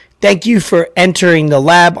Thank you for entering the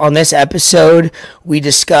lab. On this episode, we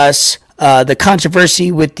discuss the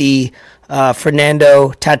controversy with the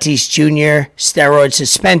Fernando Tatis Jr. steroid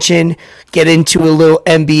suspension, get into a little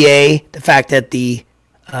NBA, the fact that the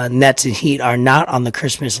Nets and Heat are not on the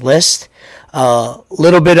Christmas list, a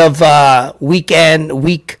little bit of week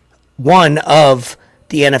one of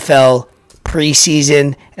the NFL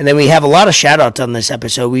preseason, and then we have a lot of shout outs on this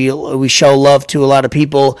episode. We show love to a lot of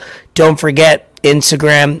people. Don't forget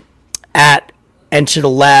Instagram at Enter the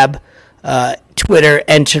Lab, Twitter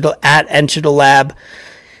Enter the Lab,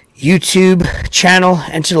 YouTube channel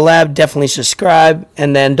Enter the Lab. Definitely subscribe,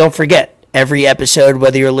 and then don't forget every episode,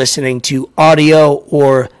 whether you're listening to audio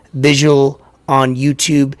or visual on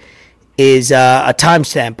YouTube, is a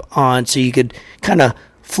timestamp on, so you could kind of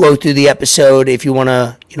flow through the episode. If you want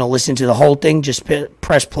to, listen to the whole thing, just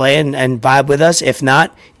press play and vibe with us. If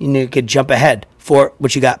not, you could jump ahead. For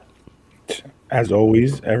what you got? As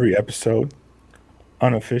always, every episode,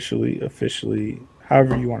 unofficially, officially,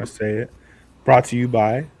 however you want to say it, brought to you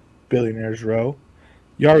by Billionaires Row.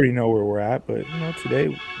 You already know where we're at, but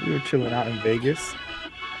today we were chilling out in Vegas,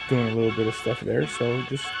 doing a little bit of stuff there. So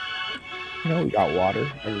just, we got water.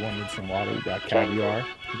 Everyone needs some water. We got caviar.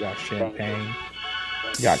 We got champagne.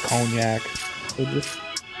 We got cognac. So just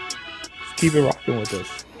keep it rocking with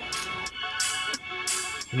us.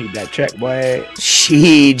 Need that check, boy.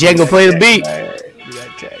 She Django play the beat. Need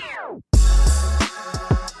that check.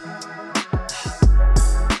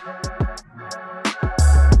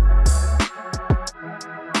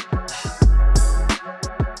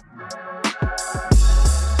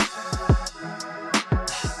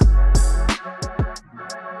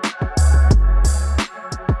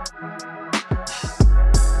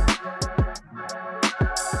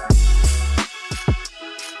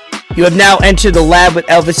 You have now entered the lab with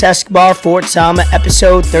Elvis Escobar, Fort Sama,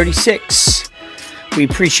 episode 36. We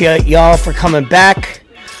appreciate y'all for coming back.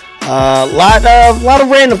 A lot of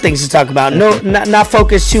random things to talk about. No, not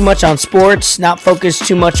focused too much on sports. Not focused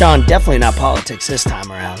too much on, definitely not politics this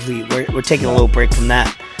time around. We're taking a little break from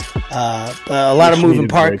that. But a lot of moving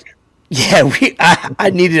parts. Yeah, I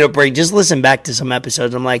needed a break. Just listen back to some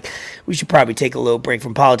episodes. I'm like, we should probably take a little break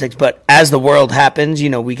from politics. But as the world happens,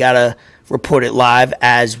 we gotta report it live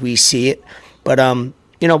as we see it. But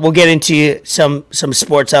we'll get into some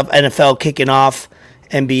sports stuff. NFL kicking off,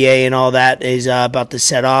 NBA and all that is about to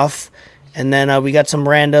set off, and then we got some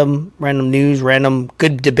random news, random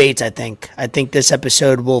good debates. I think this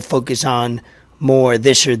episode will focus on more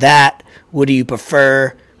this or that. What do you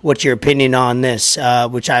prefer? What's your opinion on this?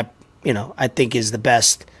 Which I think is the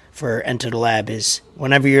best for Enter the Lab. Is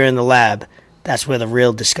whenever you're in the lab, that's where the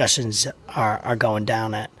real discussions are going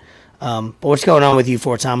down at. But what's going on with you,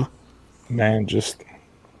 Fortama? Man, just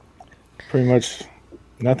pretty much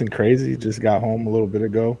nothing crazy. Just got home a little bit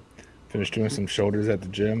ago. Finished doing some shoulders at the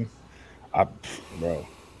gym.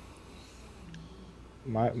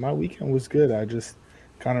 My weekend was good. I just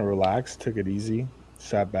kind of relaxed, took it easy,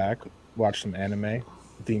 sat back, watched some anime,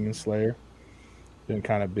 Demon Slayer. Been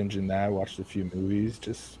kind of binging that, watched a few movies,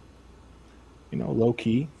 just low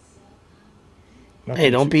key.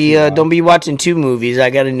 Hey, don't be watching two movies.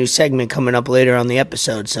 I got a new segment coming up later on the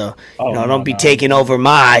episode, so don't be taking over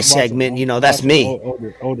my segment. That's me.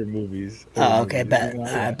 Older movies. Oh, okay, bet.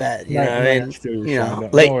 I bet. I was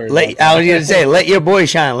gonna say, let your boy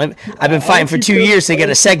shine. I've been fighting for 2 years to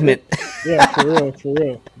get a segment. Yeah, for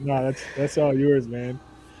real. No, that's all yours, man.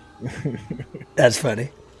 That's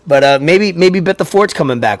funny. But maybe Bet the Fort's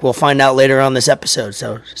coming back. We'll find out later on this episode.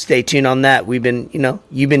 So stay tuned on that. We've been,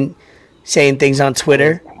 you've been saying things on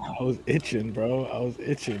Twitter. I was itching, bro. I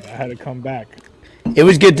had to come back. It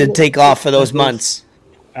was good to take off for those months.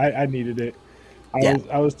 I needed it.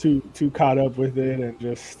 I was too caught up with it and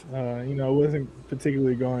just wasn't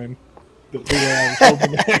particularly going the way I was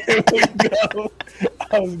hoping it would go.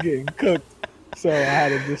 I was getting cooked, so I had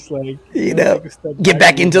to just get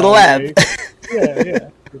back into the lab. Yeah.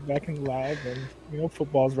 Get back in the lab, and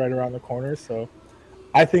football's right around the corner, so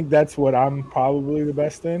I think that's what I'm probably the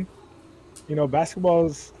best in. Basketball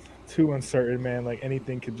is too uncertain, man. Like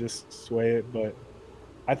anything could just sway it, but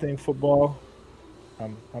I think football, I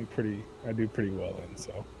do pretty well in,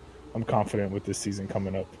 so I'm confident with this season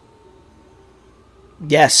coming up.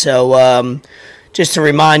 Yeah, so just to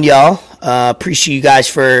remind y'all, appreciate you guys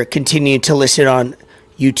for continuing to listen on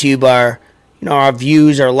YouTube. Our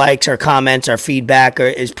views, our likes, our comments, our feedback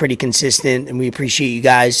is pretty consistent, and we appreciate you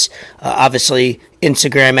guys. Obviously,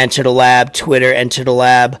 Instagram, Enter the Lab, Twitter, Enter the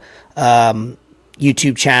Lab,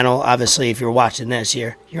 YouTube channel. Obviously, if you're watching this,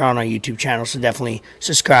 you're on our YouTube channel, so definitely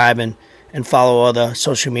subscribe and follow all the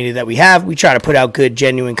social media that we have. We try to put out good,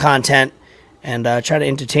 genuine content, and try to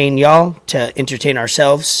entertain y'all, to entertain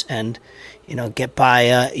ourselves, and get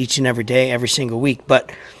by each and every day, every single week.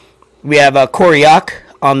 But we have Corey Yock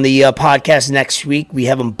on the podcast next week. We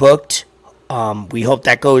have him booked. We hope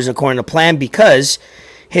that goes according to plan, because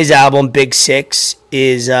his album Big Six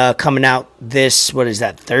is coming out this, what is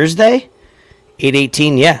that, Thursday?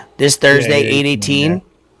 8/18, yeah. This Thursday, 8/18. Yeah.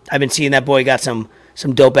 I've been seeing that boy got some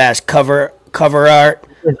dope ass cover art.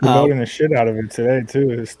 He's promoting the shit out of it today too,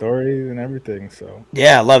 his stories and everything. So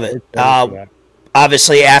yeah, I love it.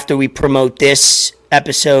 Obviously, after we promote this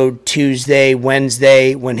episode Tuesday,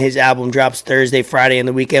 Wednesday, when his album drops Thursday, Friday, and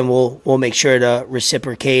the weekend, we'll make sure to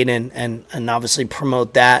reciprocate and obviously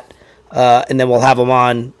promote that, and then we'll have him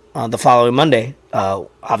on the following Monday.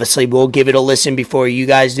 Obviously, we'll give it a listen before you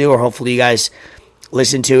guys do, or hopefully you guys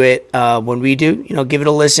listen to it when we do. Give it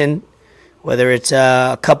a listen, whether it's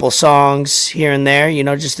a couple songs here and there,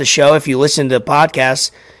 just the show. If you listen to the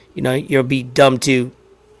podcast, you'll be dumb to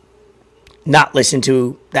not listen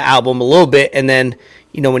to the album a little bit, and then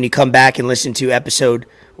when you come back and listen to episode,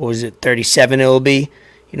 what was it, 37 it'll be,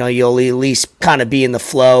 you'll at least kind of be in the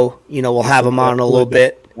flow. We'll have them on a little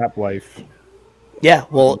bit. Rap life. Yeah,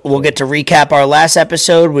 we'll get to recap our last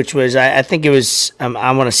episode, which was, I think it was,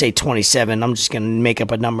 I want to say 27. I'm just going to make up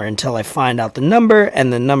a number until I find out the number,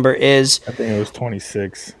 and the number is... I think it was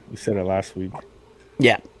 26. You said it last week.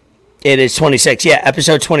 Yeah, it is 26. Yeah,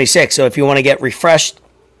 episode 26. So if you want to get refreshed,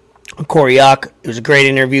 Corey Yock, it was a great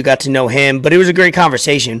interview, got to know him, but it was a great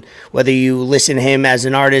conversation. Whether you listen to him as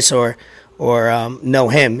an artist or know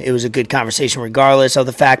him, it was a good conversation regardless of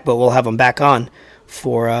the fact, but we'll have him back on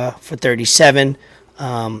for 37.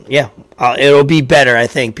 It'll be better, I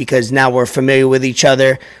think, because now we're familiar with each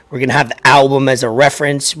other. We're going to have the album as a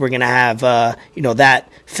reference. We're going to have, that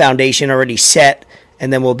foundation already set,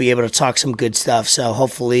 and then we'll be able to talk some good stuff. So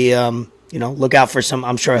hopefully, look out for some.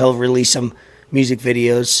 I'm sure he'll release some music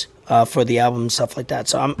videos for the album and stuff like that.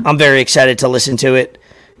 So I'm very excited to listen to it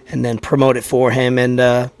and then promote it for him, and,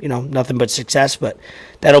 nothing but success. But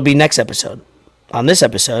that'll be next episode. On this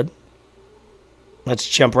episode, let's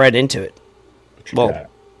jump right into it.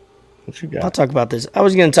 What you got? I'll talk about this. I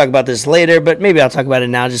was going to talk about this later, but maybe I'll talk about it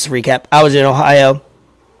now. Just to recap. I was in Ohio.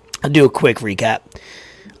 I'll do a quick recap.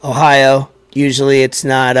 Ohio, usually it's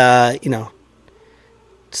not, it's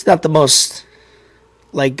not the most,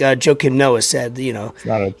 like Joakim Noah said, It's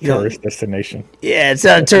not a tourist destination. Yeah, it's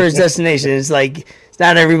not a tourist destination. It's like, it's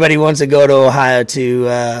not everybody wants to go to Ohio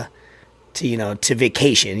to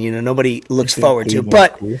vacation. Nobody looks forward to it.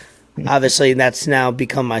 But obviously, that's now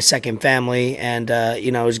become my second family, and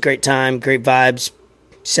it was a great time, great vibes,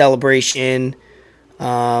 celebration.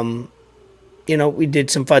 We did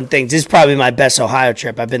some fun things. This is probably my best Ohio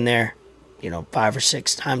trip. I've been there, 5 or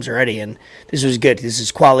 6 times already, and this was good. This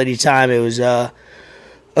is quality time. It was a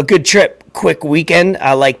good trip, quick weekend.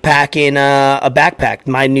 I like packing a backpack.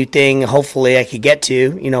 My new thing, hopefully, I could get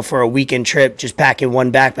to, for a weekend trip, just packing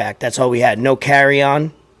one backpack. That's all we had. No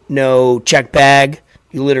carry-on, no check bag.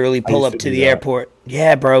 You literally pull up to the airport.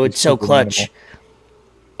 Yeah, bro, it's so clutch. Minimal.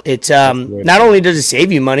 It's not only does it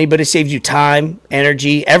save you money, but it saves you time,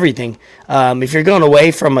 energy, everything. If you're going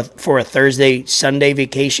away for a Thursday, Sunday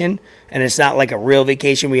vacation, and it's not like a real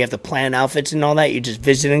vacation where you have to plan outfits and all that, you're just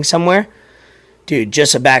visiting somewhere. Dude,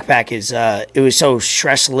 just a backpack is it was so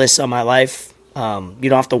stressless on my life. You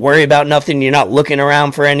don't have to worry about nothing. You're not looking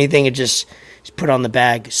around for anything. It just put on the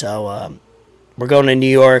bag. So we're going to New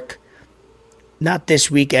York. Not this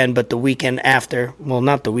weekend, but the weekend after. Well,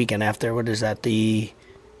 not the weekend after. What is that? The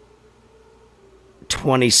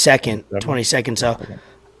 22nd. 22nd. So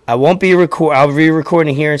I won't be I'll be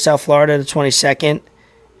recording here in South Florida the 22nd,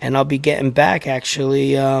 and I'll be getting back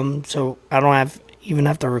actually. So I don't even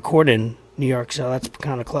have to record in New York. So that's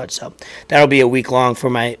kind of clutch. So that'll be a week long for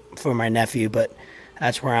my nephew, but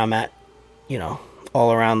that's where I'm at.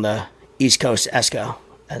 All around the East Coast Esco,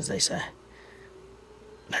 as they say.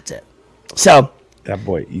 That's it. So that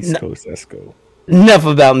boy East Coast Esco. Enough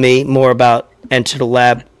about me, more about Enter the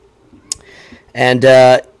Lab. And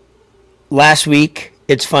last week,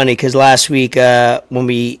 it's funny because last week when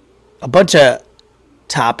a bunch of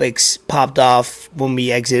topics popped off when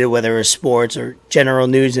we exited, whether it was sports or general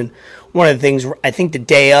news, and one of the things I think the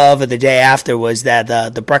day of or the day after was that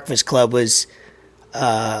the Breakfast Club was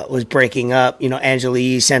breaking up. Angela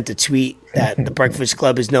Yee sent a tweet that the Breakfast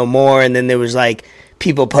Club is no more, and then there was like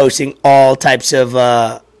people posting all types of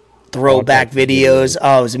throwback videos.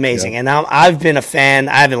 Oh, it was amazing. Yeah. And I've been a fan.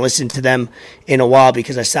 I haven't listened to them in a while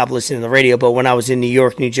because I stopped listening to the radio. But when I was in New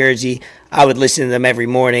York, New Jersey, I would listen to them every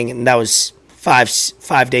morning, and that was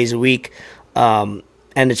five days a week. And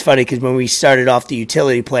it's funny because when we started off the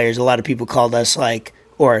utility players, a lot of people called us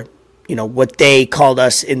what they called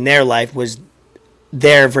us in their life was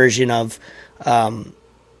their version of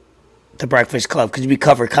the Breakfast Club, because we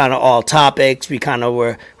cover kind of all topics. We kind of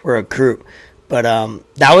were a group. But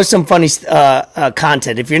that was some funny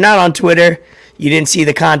content. If you're not on Twitter, you didn't see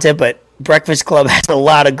the content, but Breakfast Club has a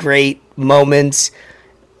lot of great moments.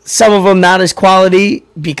 Some of them not as quality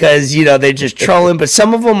because, they're just trolling, but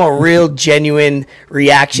some of them are real genuine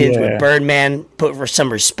reactions with Birdman put for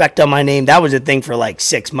some respect on my name. That was a thing for like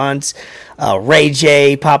 6 months. Ray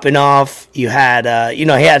J popping off. You had, he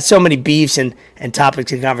had so many beefs and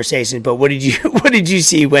topics and conversations, but what did you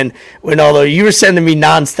see when although you were sending me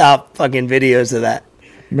nonstop fucking videos of that?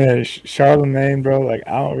 Man, Charlemagne, bro, like,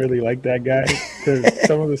 I don't really like that guy because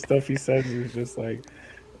some of the stuff he says is just like,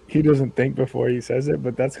 he doesn't think before he says it,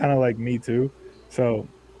 but that's kind of like me too. So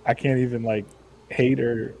I can't even like hate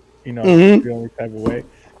or, feel any type of way.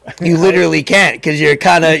 You literally can't because you're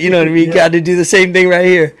kind of, we got to do the same thing right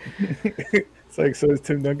here. It's like, so is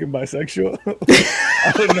Tim Duncan bisexual?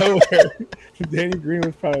 I don't know where. Danny Green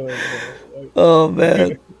was probably like oh,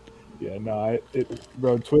 man. Yeah, no,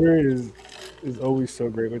 bro, Twitter is always so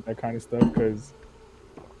great with that kind of stuff because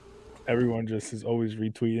everyone just is always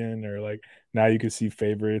retweeting, or like now you can see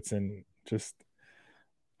favorites, and just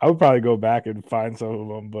I would probably go back and find some of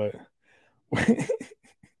them, but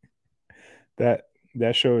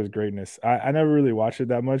that show is greatness. I never really watched it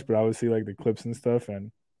that much, but I would see like the clips and stuff,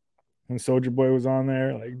 and when Soulja Boy was on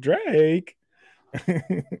there, like Drake,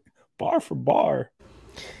 bar for bar.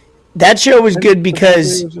 That show was good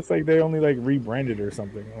because it was just like they only like rebranded or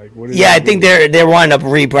something. Like what? I think they're winding up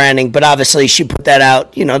rebranding, but obviously she put that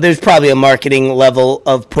out. There's probably a marketing level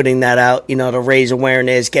of putting that out. To raise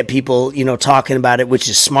awareness, get people talking about it, which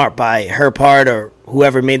is smart by her part or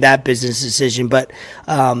whoever made that business decision. But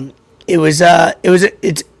if it's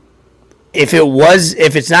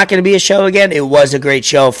not going to be a show again, it was a great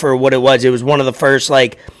show for what it was. It was one of the first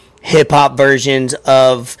like hip hop versions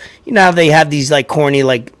of they have these like corny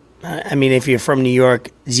like. If you're from New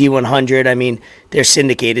York, Z100, they're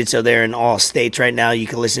syndicated, so they're in all states right now. You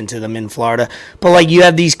can listen to them in Florida. But, like, you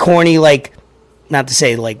have these corny, like, not to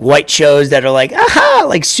say, like, white shows that are, like, aha,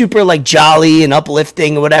 like, super, like, jolly and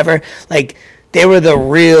uplifting or whatever. Like, they were the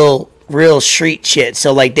real street shit.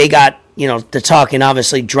 So, like, they got, they're talking,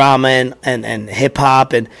 obviously, drama and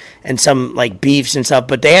hip-hop and some, like, beefs and stuff.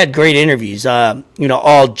 But they had great interviews,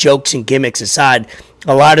 all jokes and gimmicks aside.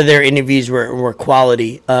 A lot of their interviews were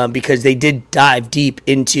quality because they did dive deep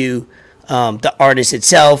into the artist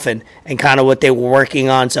itself and kind of what they were working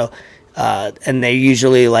on. So, and they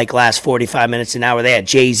usually like last 45 minutes, an hour. They had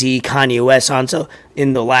Jay-Z, Kanye West on. So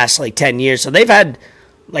in the last like 10 years, so they've had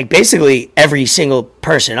like basically every single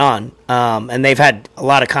person on, and they've had a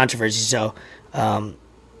lot of controversy. So,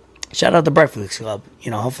 shout out the Breakfast Club.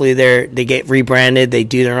 Hopefully they get rebranded, they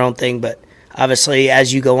do their own thing. But obviously,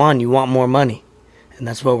 as you go on, you want more money. And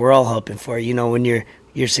that's what we're all hoping for. When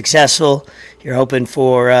you're successful, you're hoping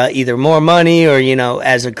for either more money or,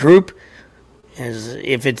 as a group.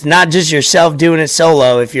 If it's not just yourself doing it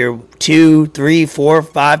solo, if you're 2, 3, 4,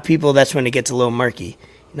 5 people, that's when it gets a little murky.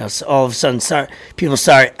 So all of a sudden people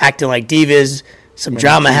start acting like divas. Some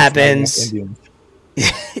drama happens. There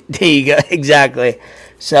you go. Exactly.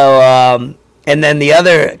 So, and then the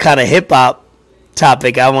other kind of hip hop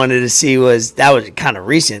topic I wanted to see was kind of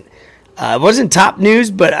recent. It wasn't top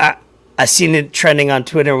news, but I seen it trending on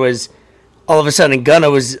Twitter. Was all of a sudden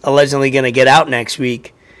Gunna was allegedly going to get out next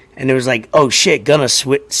week, and it was like, oh shit, Gunna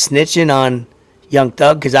snitching on Young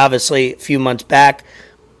Thug, because obviously a few months back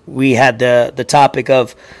we had the topic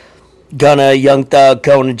of Gunna, Young Thug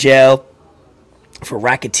going to jail for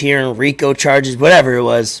racketeering, RICO charges, whatever it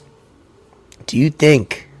was. Do you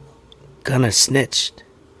think Gunna snitched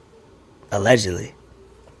allegedly?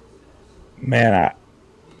 Man,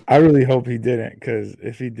 I really hope he didn't, because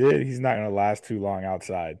if he did, he's not going to last too long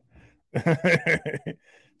outside.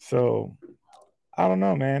 So, I don't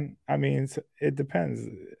know, man. It depends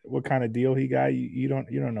what kind of deal he got. You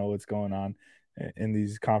don't know what's going on in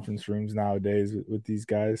these conference rooms nowadays with these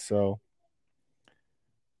guys. So,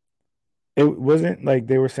 it wasn't like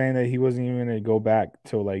they were saying that he wasn't even going to go back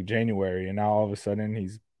till like January, and now all of a sudden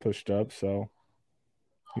he's pushed up. So,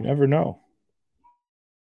 you never know.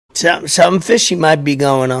 Something fishy might be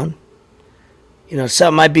going on.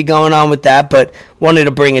 Something might be going on with that, but wanted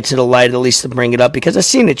to bring it to the light, at least to bring it up, because I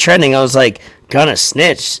seen it trending. I was like, Gunna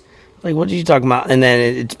snitched. Like, what are you talking about? And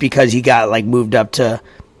then it's because he got like moved up to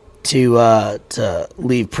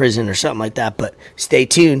leave prison or something like that. But stay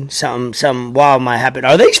tuned. Something wild might happen.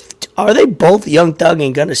 Are they both Young Thug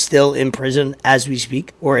and Gunna still in prison as we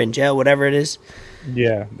speak, or in jail, whatever it is?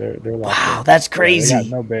 Yeah, they're locked wow, up. That's crazy. Yeah, they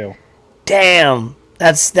got no bail. Damn.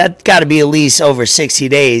 That's got to be at least over 60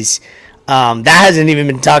 days. That hasn't even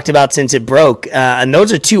been talked about since it broke. And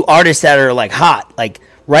those are two artists that are like hot, like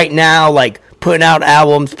right now, like putting out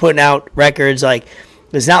albums, putting out records. Like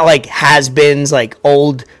it's not like has-beens, like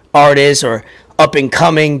old artists or up and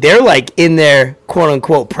coming. They're like in their quote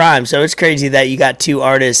unquote prime. So it's crazy that you got two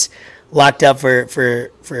artists locked up for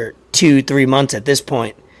 2-3 months at this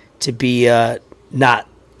point to be not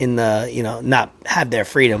in the, not have their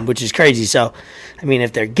freedom, which is crazy. So, I mean,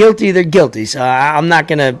 if they're guilty, they're guilty. So I'm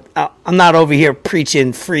not over here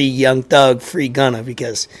preaching free Young Thug, free Gunna,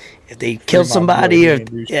 because if they kill somebody or,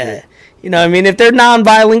 yeah, I mean, if they're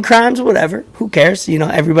non-violent crimes, whatever, who cares?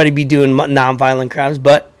 Everybody be doing non-violent crimes,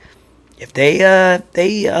 but if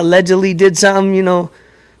they allegedly did something,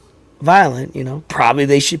 violent, probably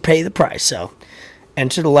they should pay the price. So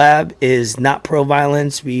Enter the Lab is not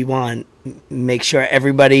pro-violence. We want to make sure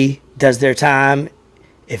everybody does their time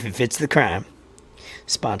if it fits the crime.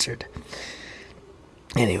 Sponsored.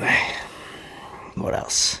 Anyway, what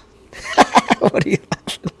else? What are you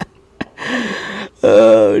laughing at?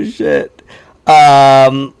 Oh, shit.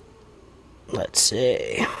 Let's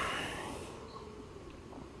see.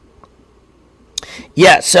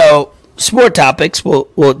 Yeah, so sport topics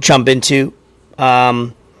we'll jump into.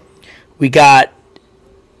 We got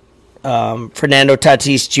Fernando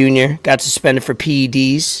Tatis Jr. got suspended for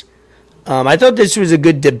PEDs. I thought this was a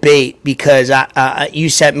good debate because you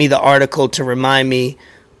sent me the article to remind me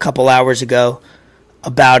a couple hours ago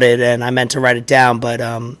about it, and I meant to write it down, but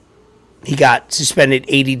he got suspended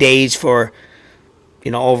 80 days for,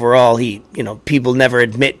 overall, people never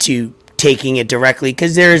admit to taking it directly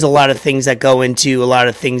because there is a lot of things that go into a lot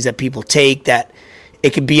of things that people take that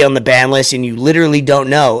it could be on the ban list and you literally don't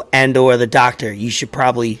know, and or the doctor. You should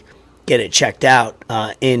probably get it checked out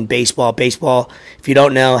in baseball. Baseball, if you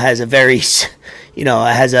don't know, has a very,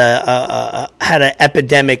 has had an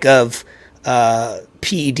epidemic of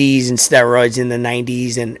PEDs and steroids in the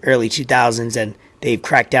 90s and early 2000s, and they've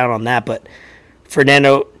cracked down on that. But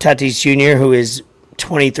Fernando Tatis Jr., who is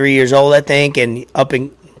 23 years old, I think, and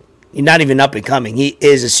not even up and coming, he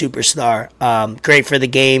is a superstar. Great for the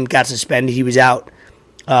game, got suspended. He was out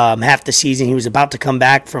half the season. He was about to come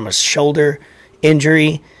back from a shoulder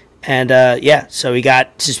injury. And, so he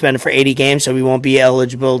got suspended for 80 games, so he won't be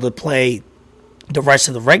eligible to play the rest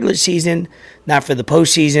of the regular season, not for the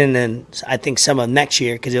postseason, and I think some of next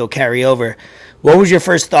year because it'll carry over. What was your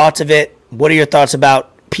first thoughts of it? What are your thoughts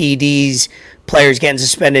about PEDs, players getting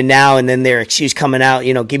suspended now, and then their excuse coming out?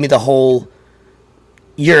 Give me the whole,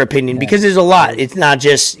 your opinion, because there's a lot. It's not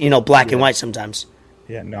just, black and white sometimes.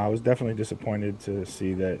 Yeah, no, I was definitely disappointed to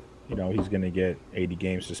see that, he's going to get 80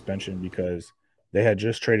 game suspension because they had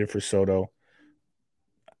just traded for Soto.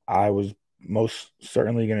 I was most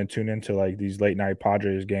certainly going to tune into like these late night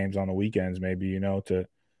Padres games on the weekends, maybe, to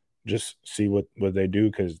just see what they do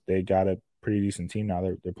because they got a pretty decent team now.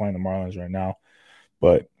 They're playing the Marlins right now.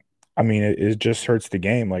 But, I mean, it just hurts the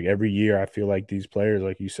game. Like every year I feel like these players,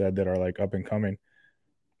 like you said, that are like up and coming,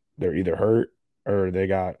 they're either hurt or they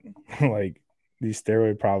got like these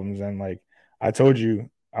steroid problems. And like I told you,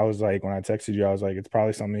 I was like, when I texted you, I was like, it's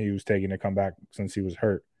probably something he was taking to come back since he was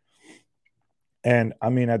hurt. And I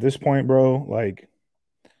mean, at this point, bro, like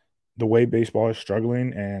the way baseball is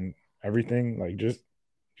struggling and everything, like just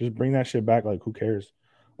bring that shit back. Like, who cares?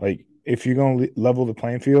 Like, if you're going to level the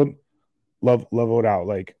playing field, level it out.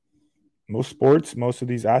 Like most sports, most of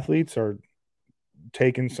these athletes are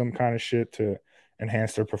taking some kind of shit to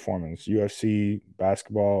enhance their performance. UFC,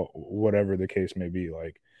 basketball, whatever the case may be.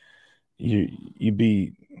 Like, you'd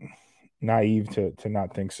be naive to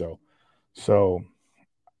not think so. So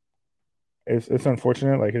it's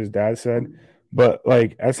unfortunate, like his dad said, but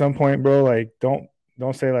like at some point, bro, like don't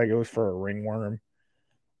say like it was for a ringworm.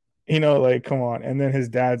 Like come on. And then his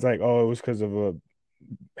dad's like, oh, it was because of a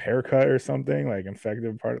haircut or something, like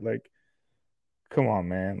infected part. Like, come on,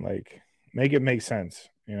 man. Like, make it make sense,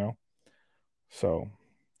 So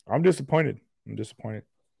I'm disappointed.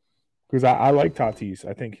 Because I like Tatis.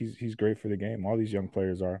 I think he's great for the game. All these young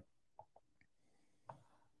players are.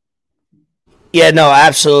 Yeah, no,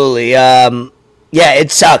 absolutely.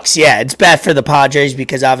 It sucks. Yeah, it's bad for the Padres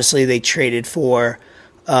because obviously they traded for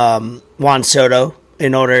Juan Soto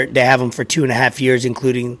in order to have him for 2.5 years,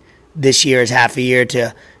 including this year as half a year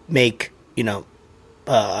to make,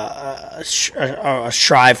 a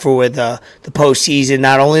strive for the postseason,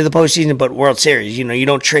 not only the postseason but World Series. You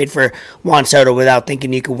don't trade for Juan Soto without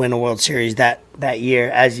thinking you could win a World Series that year,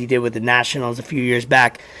 as you did with the Nationals a few years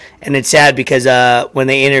back. And it's sad because when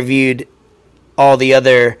they interviewed all the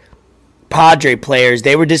other Padre players,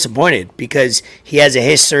 they were disappointed because he has a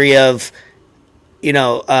history of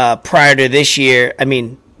prior to this year, I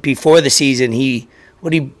mean, before the season,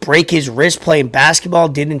 would he break his wrist playing basketball,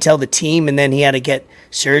 didn't tell the team, and then he had to get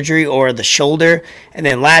surgery or the shoulder. And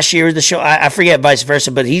then last year was the shoulder. I forget vice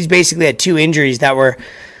versa, but he's basically had 2 injuries that were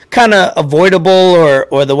kind of avoidable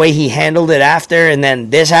or the way he handled it after. And then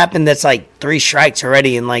this happened. That's like 3 strikes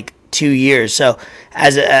already in like 2 years. So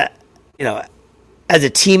as a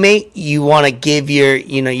teammate, you want to give you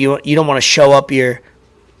don't want to show up as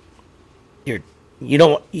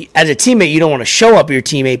a teammate, you don't want to show up your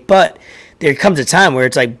teammate, but there comes a time where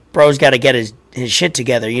it's like, bro's got to get his shit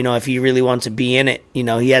together, if he really wants to be in it.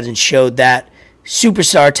 He hasn't showed that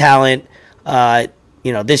superstar talent.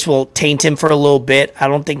 This will taint him for a little bit. I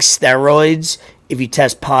don't think steroids, if you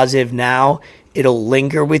test positive now, it'll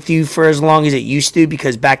linger with you for as long as it used to,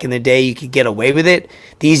 because back in the day you could get away with it.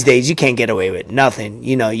 These days you can't get away with nothing.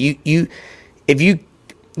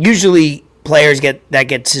 Usually players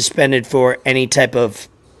get suspended for any type of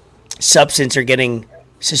substance or getting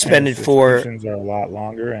suspended for. Suspensions are a lot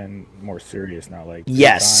longer and more serious now. Like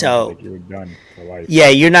yes, so like you're done for life. Yeah,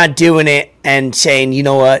 you're not doing it and saying, you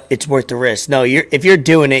know what, it's worth the risk. No, if you're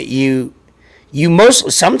doing it,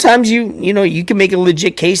 sometimes you can make a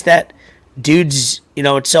legit case that dudes,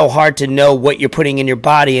 it's so hard to know what you're putting in your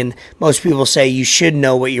body, and most people say you should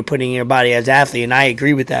know what you're putting in your body as an athlete, and I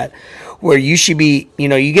agree with that. Where you should be,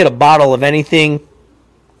 you get a bottle of anything,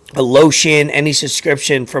 a lotion, any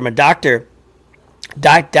subscription from a doctor.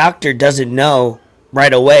 Doctor doesn't know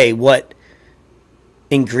right away what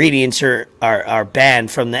ingredients are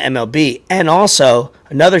banned from the MLB. And also,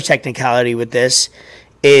 another technicality with this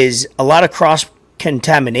is a lot of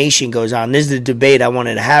cross-contamination goes on. This is the debate I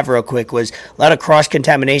wanted to have real quick, was a lot of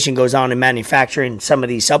cross-contamination goes on in manufacturing some of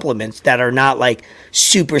these supplements that are not like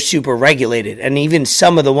super, super regulated. And even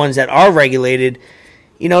some of the ones that are regulated,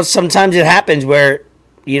 sometimes it happens where,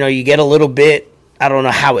 you get a little bit. I don't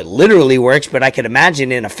know how it literally works, but I can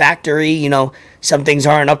imagine in a factory, some things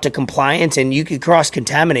aren't up to compliance and you could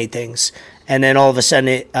cross-contaminate things. And then all of a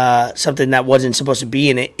sudden, something that wasn't supposed to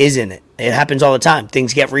be in it is in it. It happens all the time.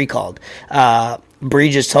 Things get recalled.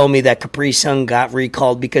 Bree just told me that Capri Sun got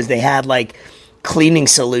recalled because they had like cleaning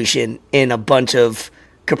solution in a bunch of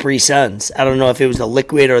Capri Suns. I don't know if it was the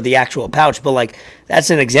liquid or the actual pouch, but like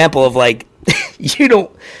that's an example of like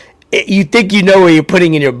you think you know what you're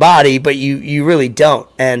putting in your body, but you really don't.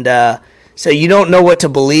 And so you don't know what to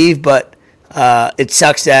believe, but it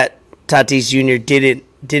sucks that Tatis Jr.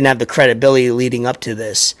 didn't have the credibility leading up to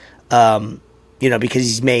this, because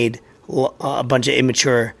he's made a bunch of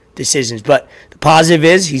immature decisions. But the positive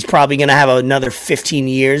is he's probably going to have another 15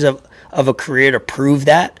 years of a career to prove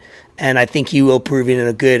that. And I think he will prove it in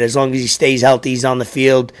a good, as long as he stays healthy, he's on the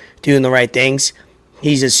field doing the right things.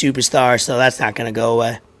 He's a superstar, so that's not going to go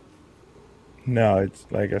away. No, it's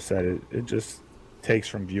like I said, it just takes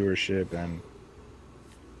from viewership, and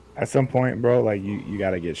at some point, bro, like you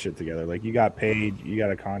got to get shit together. Like you got paid, you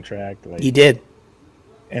got a contract. Like you did.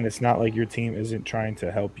 And it's not like your team isn't trying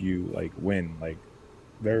to help you like win. Like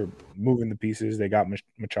they're moving the pieces. They got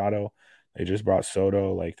Machado. They just brought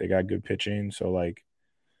Soto. Like they got good pitching. So like,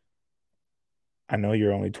 I know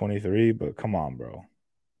you're only 23, but come on, bro.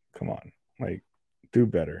 Come on. Like do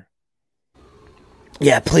better.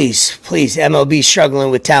 Yeah, please. MLB struggling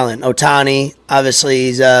with talent. Ohtani, obviously,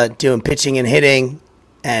 he's doing pitching and hitting,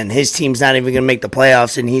 and his team's not even going to make the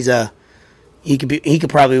playoffs. And he could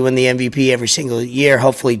probably win the MVP every single year.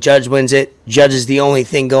 Hopefully, Judge wins it. Judge is the only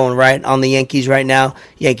thing going right on the Yankees right now.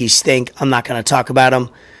 Yankees stink. I'm not going to talk about them.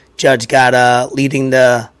 Judge got leading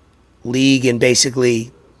the league and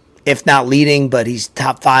basically, if not leading, but he's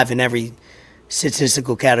top 5 in every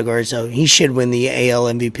statistical category. So he should win the AL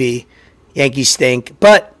MVP. Yankees stink,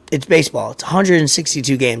 but it's baseball. It's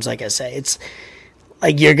 162 games, like I say. It's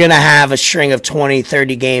like you're going to have a string of 20,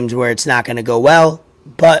 30 games where it's not going to go well,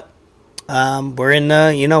 but we're in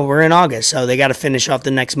August, so they got to finish off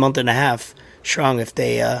the next month and a half strong if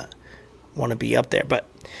they want to be up there.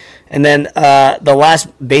 And then the last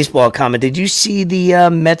baseball comment, did you see the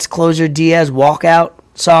Mets closer Diaz walkout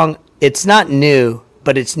song? It's not new,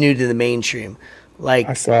 but it's new to the mainstream. Like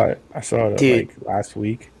I saw it dude, like last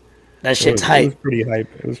week. That shit's hype.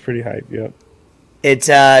 It was pretty hype. Yep. It's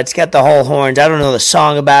got the whole horns. I don't know the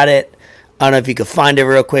song about it. I don't know if you could find it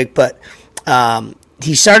real quick, but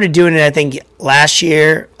he started doing it, I think, last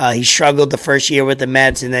year. He struggled the first year with the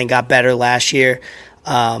Mets and then got better last year.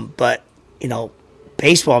 But,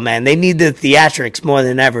 baseball, man, they need the theatrics more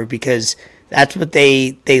than ever because that's what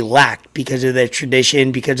they lacked because of their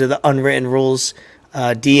tradition, because of the unwritten rules.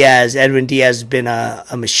 Edwin Diaz has been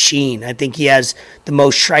a machine. I think he has the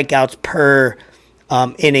most strikeouts per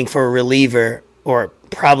inning for a reliever, or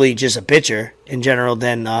probably just a pitcher in general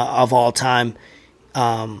than of all time.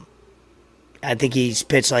 I think he's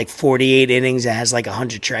pitched like 48 innings and has like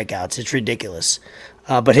 100 strikeouts. It's ridiculous.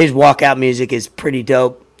 But his walkout music is pretty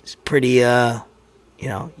dope. It's pretty,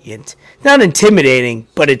 it's not intimidating,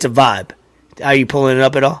 but it's a vibe. Are you pulling it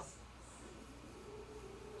up at all?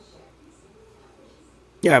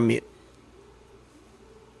 You're on mute.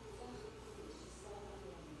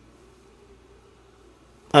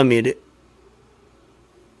 Unmute it.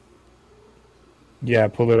 Yeah, I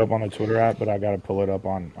pulled it up on the Twitter app, but I got to pull it up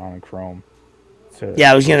on Chrome.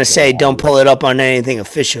 Yeah, I was going to say, don't pull it up on anything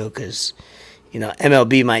official because,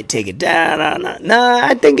 MLB might take it down. Nah,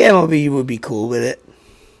 I think MLB would be cool with it.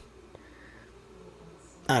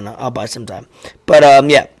 I don't know. I'll buy some time. But,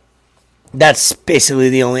 yeah, that's basically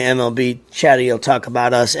the only MLB chatter you'll talk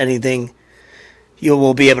about us. Anything you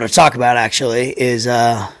will be able to talk about, actually, is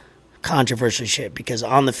controversial shit because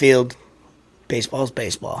on the field, baseball is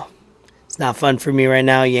baseball. It's not fun for me right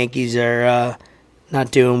now. Yankees are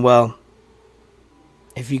not doing well.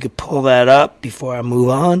 If you could pull that up before I move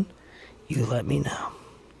on, you let me know.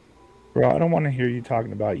 Bro, I don't want to hear you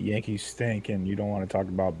talking about Yankees stink and you don't want to talk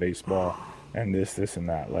about baseball and this, and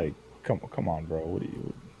that. Like, come on, bro. What do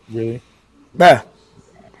you really? Bro,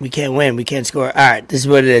 we can't win. We can't score. All right, this is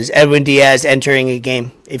what it is. Edwin Diaz entering a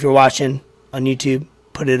game. If you're watching on YouTube,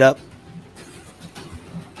 put it up.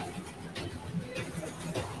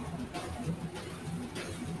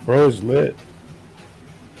 Bro's lit.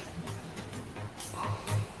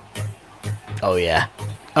 Oh, yeah.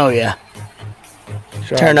 Oh, yeah.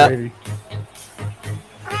 Shout Turn out, up. Brady.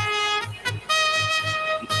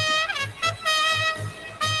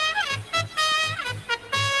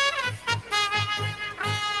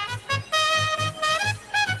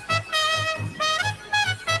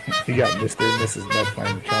 He got Mr. and Mrs. Met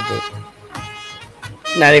playing the trumpet.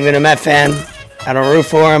 Not even a Met fan. I don't root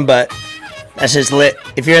for him, but that's just lit.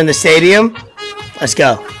 If you're in the stadium, let's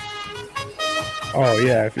go. Oh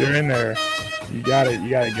yeah, if you're in there, you gotta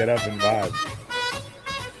get up and vibe.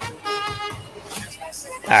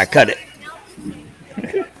 All right, cut it.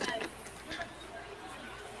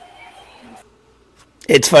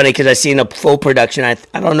 It's funny because I seen a full production. I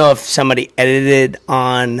don't know if somebody edited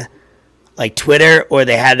on like Twitter or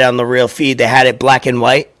they had it on the real feed. They had it black and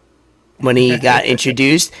white when he got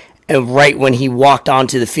introduced, and right when he walked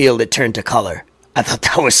onto the field, it turned to color. I thought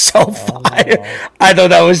that was so fire. I thought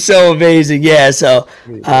that was so amazing. Yeah, so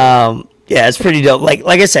yeah, it's pretty dope. Like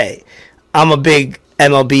I say, I'm a big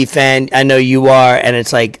MLB fan. I know you are, and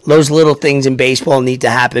it's like those little things in baseball need to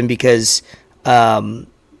happen because it's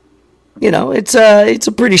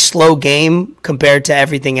a pretty slow game compared to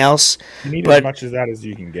everything else. You need as much as that as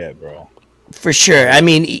you can get, bro. For sure. I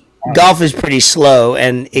mean, golf is pretty slow,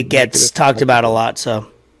 and it gets talked about a lot. So,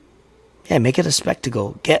 yeah, make it a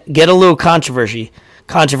spectacle. Get a little controversy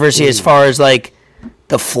as far as like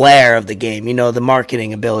the flair of the game. The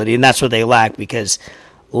marketing ability, and that's what they lack because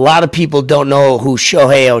a lot of people don't know who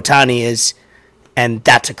Shohei Ohtani is, and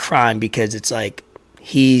that's a crime because it's like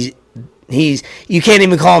he's you can't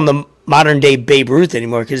even call him the modern day Babe Ruth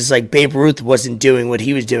anymore because it's like Babe Ruth wasn't doing what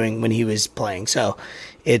he was doing when he was playing. So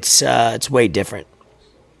it's way different.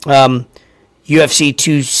 UFC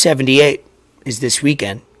 278 is this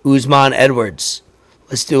weekend. Usman Edwards.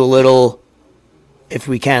 Let's do a little, if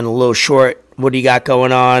we can, a little short. What do you got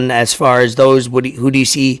going on as far as those? Who do you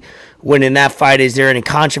see winning that fight? Is there any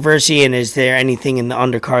controversy, and is there anything in the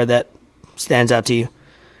undercard that stands out to you?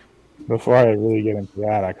 Before I really get into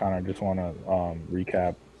that, I kind of just want to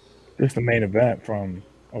recap just the main event from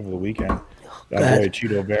over the weekend. That boy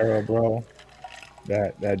Cheeto Vera, bro.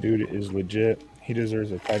 That dude is legit. He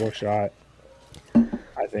deserves a title shot.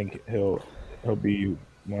 I think he'll be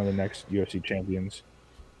one of the next UFC champions.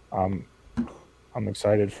 I'm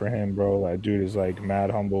excited for him, bro. That dude is like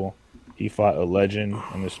mad humble. He fought a legend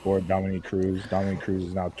in the sport, Dominique Cruz. Dominique Cruz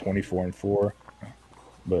is now 24-4.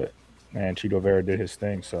 But man, Cheeto Vera did his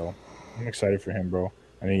thing, so I'm excited for him, bro.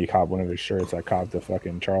 I think he copped one of his shirts. I copped the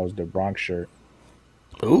fucking Charles de Bronx shirt.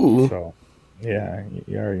 Ooh. So yeah,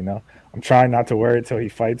 you already know. I'm trying not to wear it till he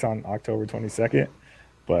fights on October 22nd.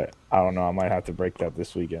 But I don't know. I might have to break that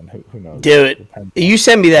this weekend. Who knows? Do it. You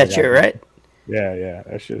sent me that shirt, right? Yeah.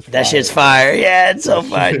 That shit's fire. That shit's fire. Yeah, it's so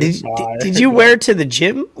fire. Did you wear it to the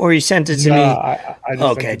gym or you sent it to me? I just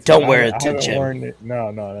okay, don't wear it to the gym.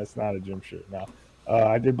 No, that's not a gym shirt. No.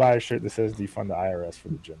 I did buy a shirt that says defund the IRS for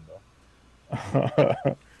the gym, though.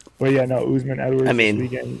 But yeah, no, Usman Edwards this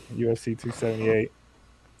weekend, UFC 278.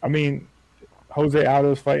 I mean, Jose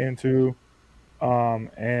Aldo's fighting too.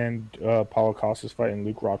 And Paulo Costa's fighting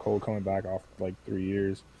Luke Rockhold coming back off like 3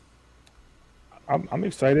 years. I'm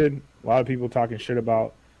excited. A lot of people talking shit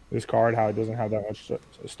about this card, how it doesn't have that much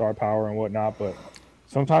star power and whatnot. But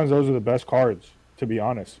sometimes those are the best cards, to be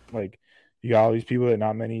honest. Like you got all these people that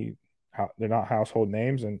not many, they're not household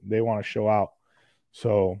names, and they want to show out.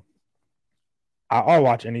 So I'll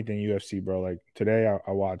watch anything UFC, bro. Like today,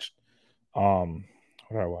 I watched. What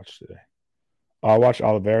did I watch today? I watched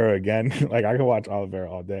Oliveira again. Like I could watch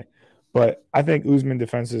Oliveira all day, but I think Usman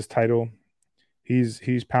defends his title.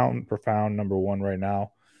 He's pound per pound number one right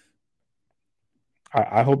now.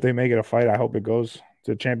 I hope they make it a fight. I hope it goes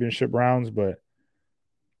to championship rounds, but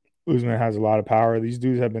Usman has a lot of power. These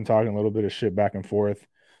dudes have been talking a little bit of shit back and forth.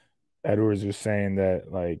 Edwards was saying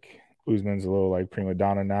that like Usman's a little like prima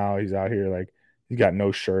donna now. He's out here like he's got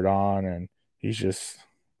no shirt on and he's just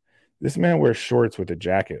this man wears shorts with a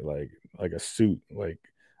jacket like a suit. Like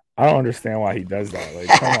I don't understand why he does that. Like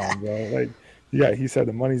come on, bro. Like yeah, he said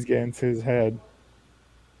the money's getting to his head.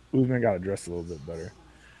 Usman got to dress a little bit better,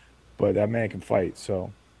 but that man can fight.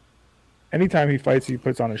 So anytime he fights, he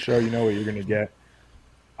puts on a show. You know what you're gonna get.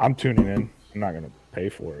 I'm tuning in. I'm not gonna pay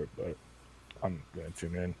for it, but I'm gonna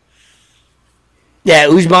tune in. Yeah,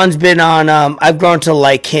 Usman's been on. I've grown to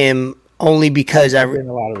like him only because I've gained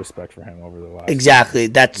a lot of respect for him over the last. Exactly,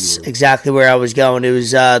 that's years. Exactly where I was going. It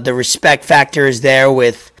was the respect factor is there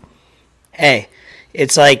with. Hey,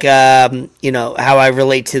 it's like you know how I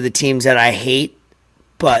relate to the teams that I hate,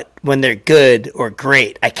 but when they're good or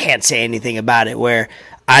great, I can't say anything about it. Where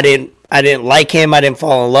I didn't like him, I didn't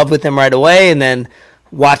fall in love with him right away, and then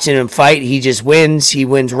watching him fight, he just wins. He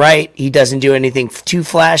wins right. He doesn't do anything too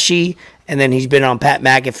flashy. And then he's been on Pat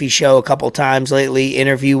McAfee's show a couple times lately,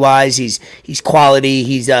 interview-wise. He's quality.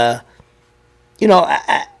 He's you know,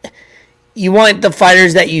 you want the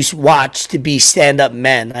fighters that you watch to be stand-up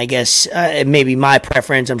men. I guess maybe my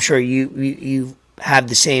preference. I'm sure you have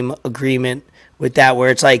the same agreement with that, where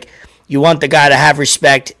it's like you want the guy to have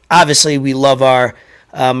respect. Obviously, we love our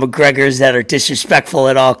McGregors that are disrespectful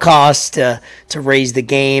at all costs to raise the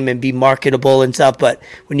game and be marketable and stuff. But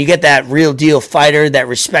when you get that real deal fighter that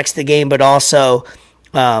respects the game, but also,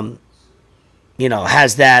 you know,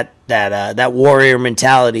 has that warrior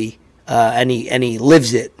mentality, and he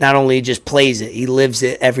lives it. Not only just plays it, he lives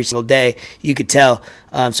it every single day. You could tell.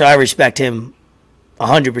 So I respect him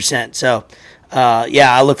 100%. So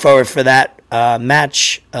yeah, I look forward for that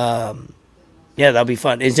match. Yeah, that'll be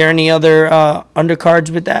fun. Is there any other undercards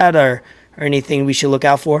with that or anything we should look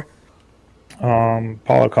out for?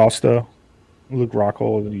 Paulo Costa, Luke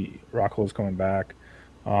Rockhold's coming back.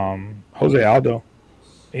 Jose Aldo,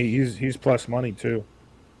 he's plus money too.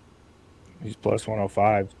 He's plus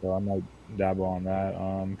 105, so I might dabble on that.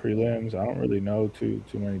 Prelims, I don't really know too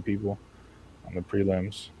many people on the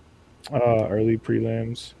prelims. Early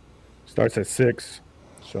prelims starts at 6,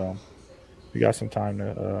 so we got some time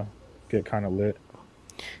to get kind of lit.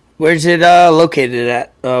 Where's it located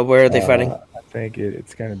at? Where are they fighting? I think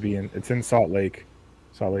it's going to be it's in Salt Lake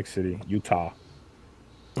City, Utah.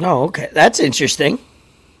 Oh, okay. That's interesting.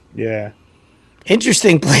 Yeah.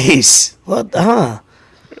 Interesting place. What? That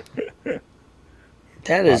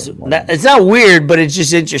is. It's not weird, but it's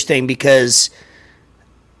just interesting because,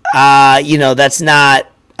 you know, that's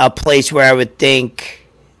not a place where I would think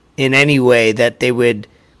in any way that they would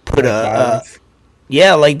put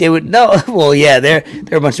yeah, like they would no. Well, yeah, they're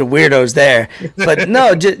a bunch of weirdos there, but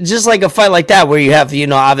no, just like a fight like that where you have, you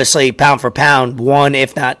know, obviously pound for pound, one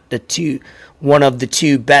if not one of the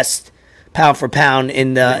two best pound for pound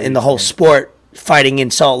in the whole sport fighting in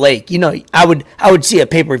Salt Lake. You know, I would see a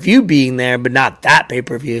pay-per-view being there, but not that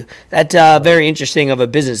pay-per-view. That's very interesting of a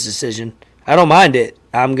business decision. I don't mind it.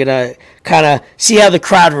 I'm gonna kind of see how the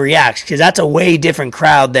crowd reacts because that's a way different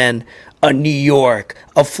crowd than a New York,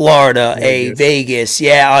 a Florida, a Vegas,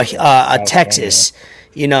 a Texas.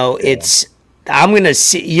 You know, it's I'm gonna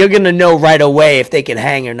see. You're gonna know right away if they can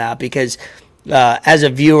hang or not because as a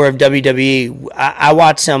viewer of WWE, I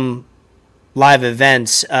watch some live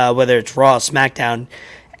events, whether it's Raw, SmackDown,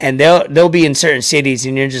 and they'll be in certain cities,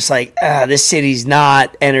 and you're just like, this city's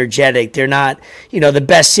not energetic. They're not, you know, the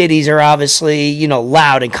best cities are obviously, you know,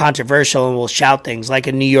 loud and controversial and will shout things like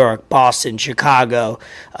in New York, Boston, Chicago,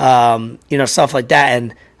 you know, stuff like that.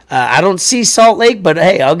 And I don't see Salt Lake, but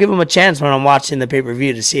hey, I'll give them a chance when I'm watching the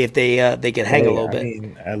pay-per-view to see if they can hang a little bit. I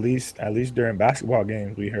mean, at least during basketball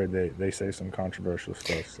games, we heard they say some controversial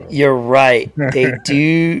stuff. So. You're right.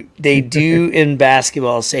 They do in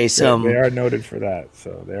basketball say some. They are noted for that,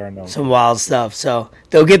 so they are known. Some wild stuff. So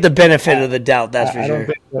they'll get the benefit of the doubt. That's for sure. I don't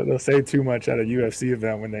think they'll say too much at a UFC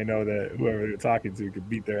event when they know that whoever they're talking to could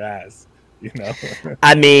beat their ass. you know.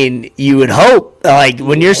 I mean, you would hope. Like,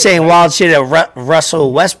 when you're saying wild shit at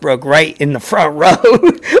Russell Westbrook right in the front row,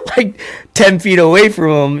 like 10 feet away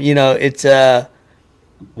from him, it's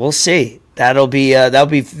we'll see. That'll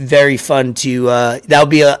be very fun to that'll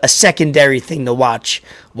be a secondary thing to watch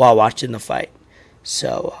while watching the fight.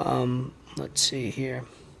 So, let's see here.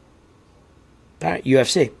 All right,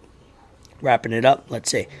 UFC. Wrapping it up. Let's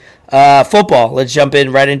see. Football. Let's jump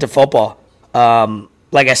in right into football.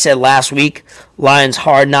 Like I said last week, Lions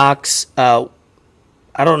Hard Knocks. I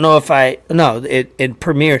don't know if it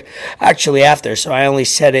premiered actually after, so I only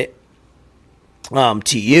said it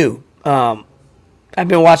to you. I've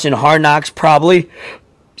been watching Hard Knocks probably,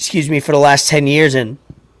 for the last 10 years, and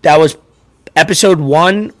that was episode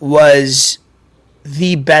 1 was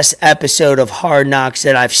the best episode of Hard Knocks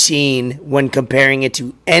that I've seen when comparing it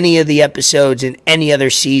to any of the episodes in any other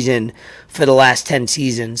season for the last 10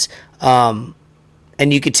 seasons. And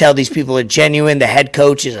you could tell these people are genuine. The head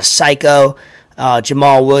coach is a psycho.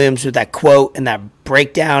 Jamal Williams with that quote and that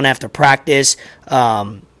breakdown after practice. I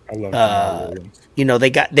love Jamal Williams.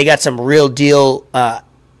 They got some real deal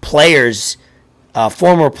players,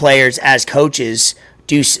 former players as coaches.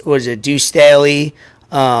 Deuce Staley.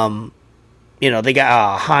 They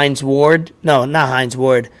got Hines Ward. No, not Hines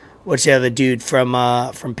Ward. What's the other dude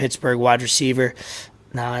from Pittsburgh, wide receiver?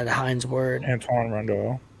 Not Hines Ward. Antoine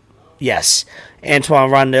Rondell. Yes, Antoine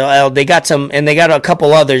Rondell. They got a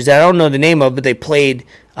couple others that I don't know the name of, but they played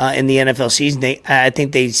in the NFL season. I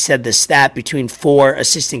think they said the stat between 4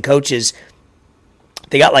 assistant coaches.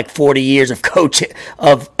 They got like 40 years of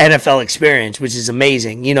NFL experience, which is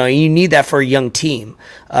amazing. You need that for a young team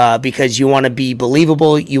because you want to be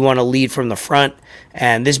believable. You want to lead from the front.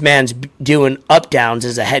 And this man's doing up downs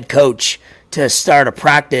as a head coach to start a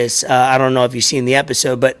practice. I don't know if you've seen the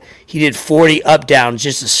episode, but he did 40 up downs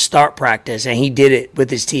just to start practice, and he did it with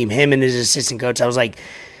his team, him and his assistant coach. I was like,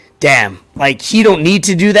 damn, like he don't need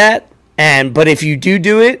to do that. But if you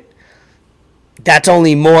do it, that's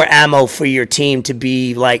only more ammo for your team to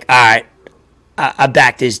be like, all right, I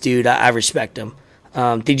back this dude. I respect him.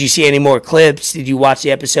 Did you see any more clips? Did you watch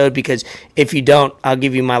the episode? Because if you don't, I'll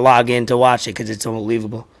give you my login to watch it because it's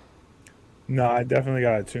unbelievable. No, I definitely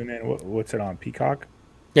got to tune in. What's it on? Peacock?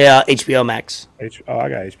 Yeah, HBO Max. I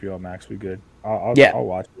got HBO Max. We good. I'll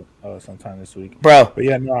watch it sometime this week. Bro. But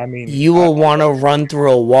yeah, no, I mean. You will want to run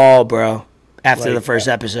through a wall, bro, after the first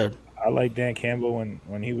episode. I like Dan Campbell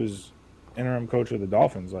when he was interim coach of the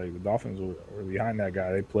Dolphins. Like, the Dolphins were behind that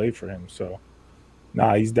guy. They played for him. So,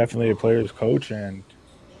 he's definitely a player's coach. And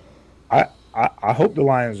I hope the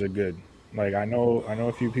Lions are good. Like, I know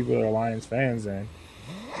a few people that are Lions fans, and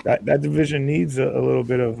that division needs a little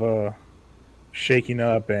bit of shaking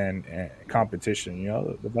up and competition.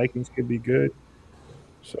 The Vikings could be good,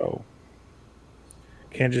 so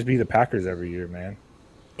can't just be the Packers every year, man.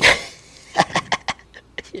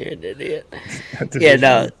 You're an idiot. Yeah,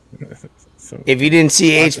 no. If you didn't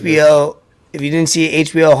see HBO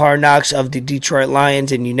Hard Knocks of the Detroit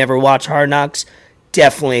Lions and you never watch Hard Knocks,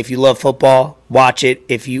 definitely, if you love football, watch it.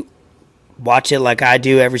 If you watch it like I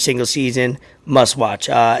do every single season, must watch.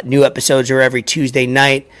 New episodes are every Tuesday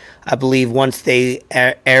night. I believe once they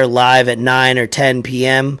air live at 9 or 10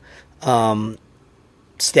 p.m.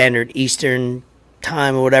 Standard Eastern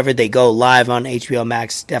time or whatever, they go live on HBO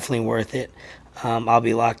Max. Definitely worth it. I'll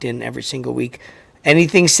be locked in every single week.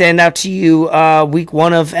 Anything stand out to you week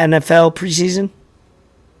 1 of NFL preseason?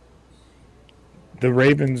 The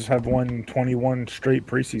Ravens have won 21 straight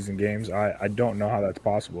preseason games. I don't know how that's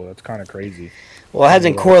possible. That's kind of crazy. Well, it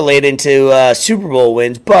hasn't correlated into Super Bowl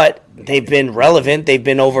wins, but they've been relevant. They've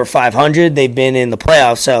been over 500. They've been in the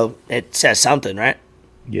playoffs, so it says something, right?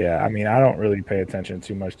 Yeah, I mean, I don't really pay attention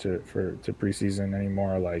too much to preseason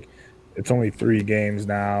anymore. Like, it's only 3 games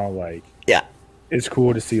now. Like, yeah, it's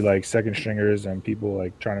cool to see like second stringers and people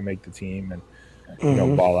like trying to make the team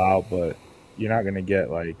and ball out, but you're not gonna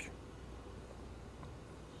get like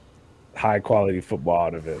high quality football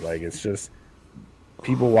out of it. Like, it's just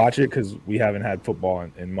people watch it because we haven't had football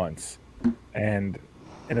in months, and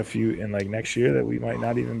in like next year that we might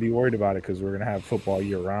not even be worried about it because we're gonna have football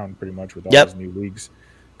year round pretty much with all these new leagues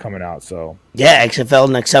coming out. So yeah,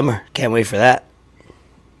 XFL next summer. Can't wait for that.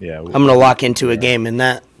 Yeah, I'm gonna lock into a game in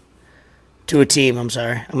that. To a team, I'm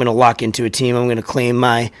sorry. I'm gonna lock into a team. I'm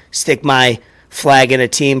gonna stick my flag in a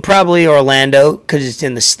team. Probably Orlando because it's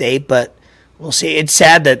in the state, but we'll see. It's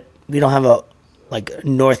sad that we don't have a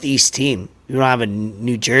Northeast team. We don't have a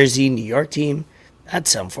New Jersey, New York team.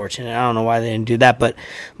 That's unfortunate. I don't know why they didn't do that. But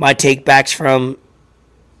my take backs from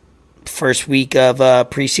first week of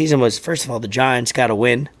preseason was, first of all, the Giants got to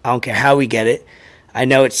win. I don't care how we get it. I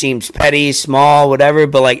know it seems petty, small, whatever,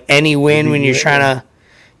 but like any win when you're trying to,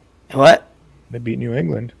 what? They beat New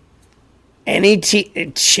England.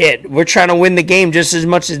 Shit, we're trying to win the game just as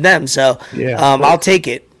much as them. So I'll take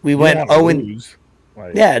it. We went 0.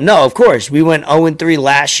 Yeah, no, of course. We went 0-3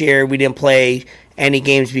 last year. We didn't play any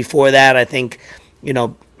games before that. I think,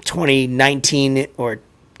 2019 it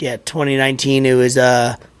was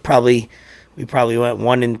we probably went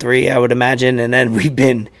 1-3, I would imagine, and then we've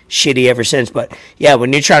been shitty ever since. But yeah,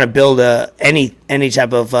 when you're trying to build any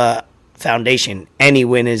type of foundation, any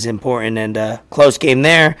win is important. And close game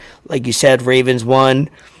there, like you said, Ravens won.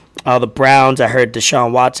 The Browns, I heard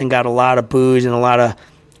Deshaun Watson got a lot of boos and a lot of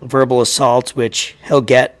verbal assaults, which he'll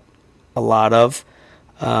get a lot of.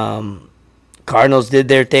 Cardinals did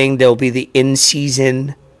their thing. There'll be the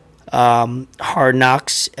in-season Hard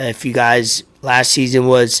Knocks. If you guys, last season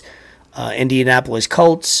was Indianapolis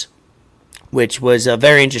Colts, which was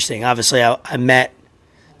very interesting. Obviously, I met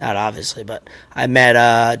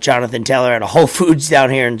Jonathan Taylor at a Whole Foods down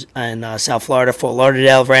here in South Florida, Fort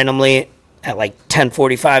Lauderdale, randomly at like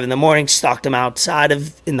 10:45 in the morning. Stalked him outside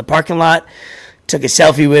in the parking lot. Took a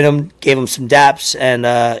selfie with him, gave him some daps, and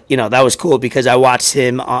that was cool because I watched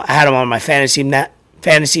him. I had him on my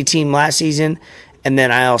fantasy team last season, and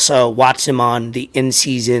then I also watched him on the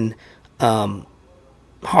in-season Hard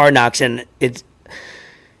Knocks, and it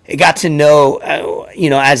got to know,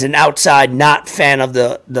 as an outside not fan of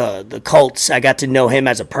the Colts, I got to know him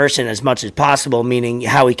as a person as much as possible, meaning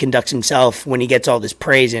how he conducts himself when he gets all this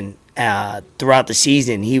praise. And throughout the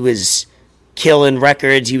season, he was killing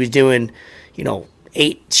records. He was doing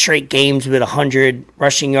 8 straight games with 100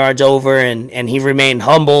 rushing yards over, and he remained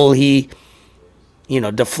humble. He,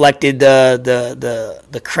 deflected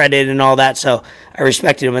the credit and all that. So I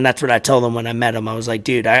respected him, and that's what I told him when I met him. I was like,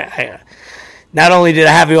 dude, I not only did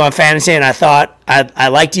I have you on fantasy, and I thought I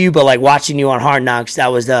liked you, but like watching you on Hard Knocks, that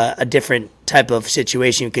was a different type of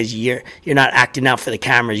situation because you're not acting out for the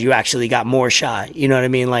cameras. You actually got more shot. You know what I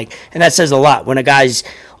mean? Like, and that says a lot when a guy's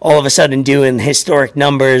all of a sudden doing historic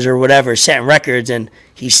numbers or whatever, setting records, and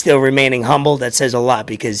he's still remaining humble. That says a lot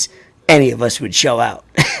because any of us would show out.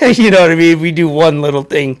 You know what I mean? If we do one little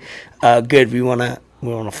thing good, we wanna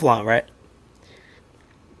flaunt, right?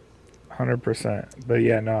 100%. But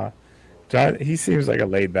yeah, no. John, he seems like a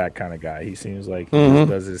laid-back kind of guy. He seems like he just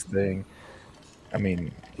does his thing. I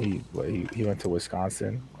mean, he went to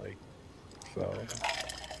Wisconsin, so.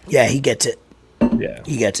 Yeah, he gets it. Yeah,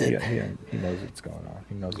 he gets it. He knows what's going on.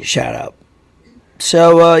 He knows. Shout out.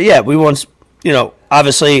 So we want,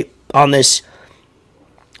 obviously on this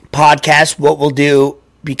podcast, what we'll do,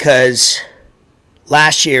 because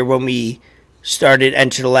last year when we started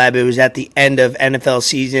Enter the Lab, it was at the end of NFL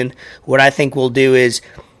season. What I think we'll do is,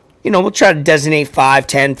 we'll try to designate 5,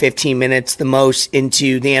 10, 15 minutes the most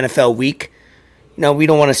into the NFL week. We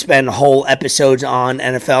don't want to spend whole episodes on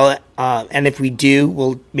NFL. And if we do,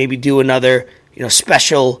 we'll maybe do another,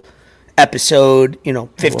 special episode,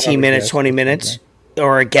 15 minutes, 20 minutes,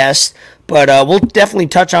 or a guest. But we'll definitely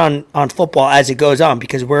touch on football as it goes on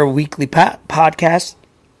because we're a weekly podcast.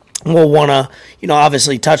 We'll want to,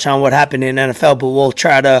 obviously touch on what happened in NFL, but we'll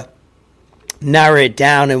try to narrow it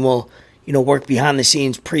down and we'll, work behind the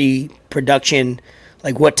scenes, pre-production,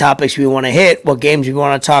 like what topics we want to hit, what games we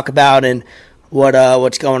want to talk about, and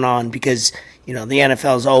what's going on because, the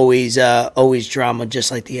NFL is always drama,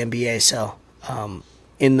 just like the NBA. So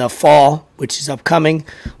in the fall, which is upcoming,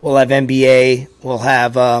 we'll have NBA, we'll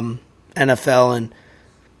have NFL,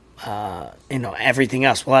 and everything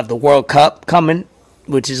else. We'll have the World Cup coming,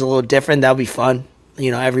 which is a little different. That'll be fun.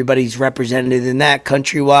 Everybody's represented in that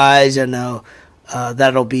country-wise. I know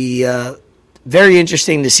that'll be very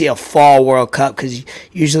interesting to see a fall World Cup because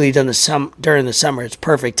usually during the summer it's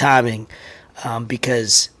perfect timing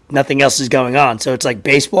because nothing else is going on. So it's like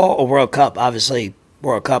baseball or World Cup. Obviously,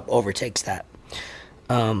 World Cup overtakes that.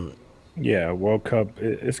 Yeah, World Cup.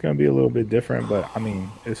 It's going to be a little bit different, but I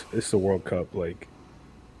mean, it's the World Cup. Like,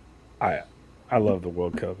 I love the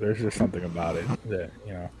World Cup. There's just something about it that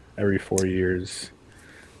every 4 years,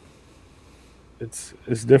 it's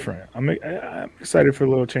different. I'm excited for a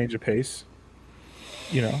little change of pace.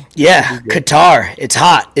 Yeah, Qatar. It's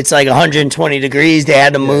hot. It's like 120 degrees. They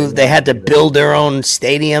had to move. They had to build their own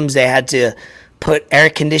stadiums. They had to put air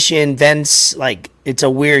conditioned vents. Like, it's a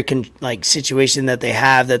weird situation that they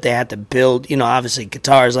had to build. Obviously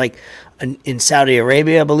Qatar is like in Saudi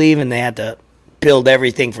Arabia, I believe, and they had to build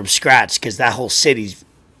everything from scratch because that whole city's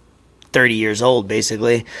 30 years old,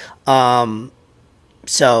 basically.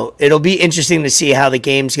 So it'll be interesting to see how the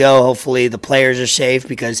games go. Hopefully the players are safe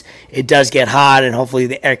because it does get hot, and hopefully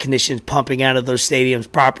the air conditioning is pumping out of those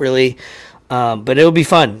stadiums properly. But it'll be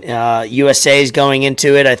fun. USA is going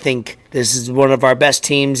into it. I think this is one of our best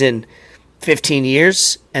teams in 15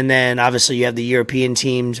 years. And then obviously you have the European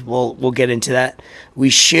teams. We'll get into that. We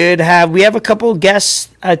have a couple of guests,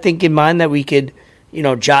 I think, in mind that we could,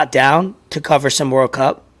 jot down to cover some World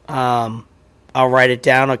Cup. I'll write it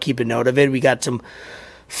down. I'll keep a note of it. We got some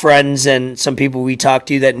friends and some people we talk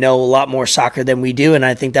to that know a lot more soccer than we do, and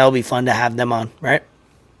I think that'll be fun to have them on, right?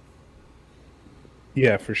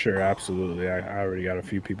 Yeah, for sure. Absolutely. I already got a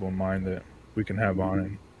few people in mind that we can have on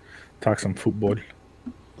and talk some football.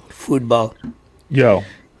 Football. Yo,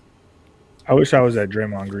 I wish I was at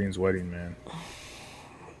Draymond Green's wedding, man.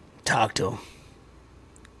 Talk to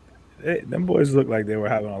him. Them boys look like they were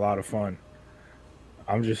having a lot of fun.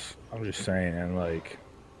 I'm just saying, and like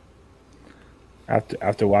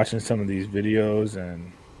after watching some of these videos,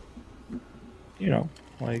 and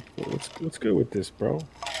like what's good with this, bro?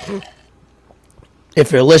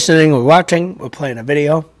 If you're listening or watching, we're playing a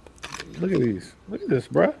video. Look at these. Look at this,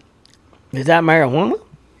 bro. Is that marijuana?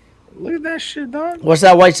 Look at that shit, dog. What's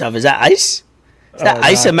that white stuff? Is that ice? Is that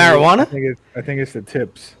ice and marijuana? I think it's the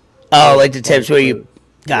tips. Oh, like the tips where you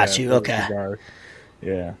got you. Okay.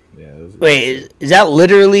 Yeah. Wait, is that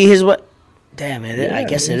literally his what? Damn it! Yeah, I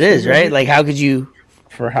guess it is, right? Like, how could you?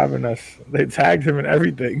 For having us, they tagged him and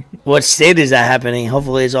everything. What state is that happening?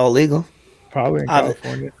 Hopefully, it's all legal. Probably in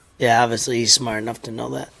California. Yeah, obviously he's smart enough to know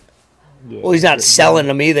that. Yeah, well, he's not selling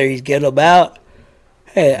them either. He's getting them out.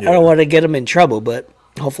 Hey, I don't want to get him in trouble, but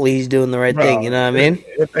hopefully he's doing the right thing. You know what I mean?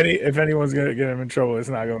 If anyone's gonna get him in trouble, it's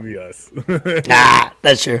not gonna be us.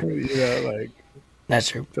 That's true. That's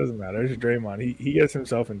true. It doesn't matter. It's Draymond. He gets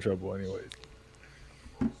himself in trouble anyways.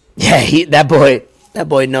 Yeah, that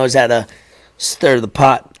boy knows how to stir the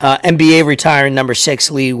pot. NBA retiring number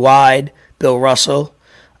 6 league wide, Bill Russell,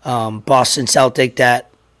 Boston Celtic that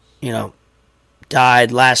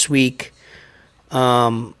died last week.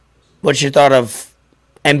 What's your thought of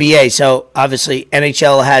NBA? So obviously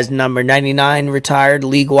NHL has number 99 retired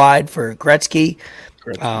league wide for Gretzky.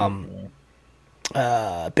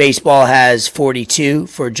 Baseball has 42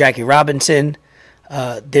 for Jackie Robinson.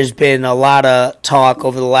 There's been a lot of talk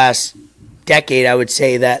over the last decade, I would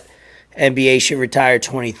say, that NBA should retire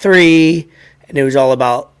 23, and it was all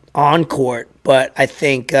about on-court. But I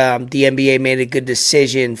think the NBA made a good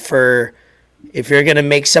decision for, if you're going to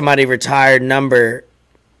make somebody retired number,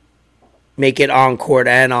 make it on-court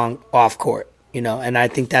and off-court, and I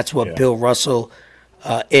think that's what Bill Russell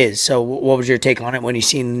is. So what was your take on it when you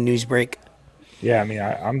seen the news break? Yeah, I mean,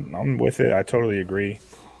 I'm with it. I totally agree.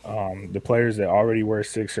 The players that already wear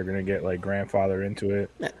 6 are going to get like grandfather into it.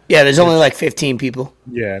 Yeah, there's only like 15 people.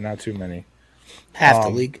 Yeah, not too many. Half the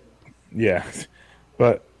league. Yeah,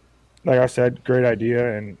 but like I said, great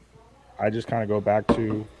idea, and I just kind of go back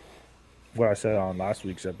to what I said on last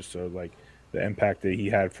week's episode, like the impact that he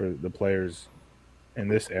had for the players in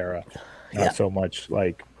this era, not so much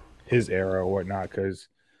like his era or whatnot, because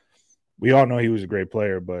we all know he was a great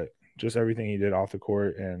player, but just everything he did off the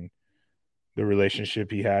court and the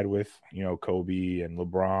relationship he had with, Kobe and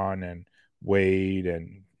LeBron and Wade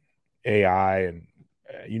and AI and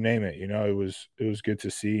you name it, it was good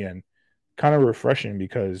to see and kind of refreshing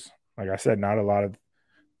because, like I said, not a lot of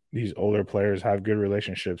these older players have good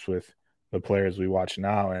relationships with the players we watch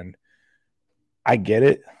now. And I get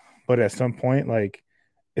it, but at some point, like,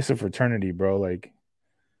 it's a fraternity, bro. Like,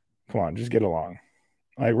 come on, just get along.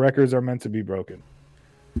 Like, records are meant to be broken.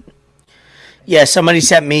 Yeah, somebody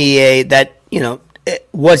sent me that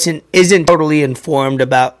isn't totally informed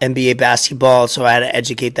about NBA basketball, so I had to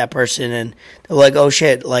educate that person, and they're like, "Oh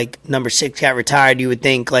shit!" Like number 6 got retired. You would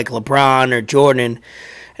think like LeBron or Jordan,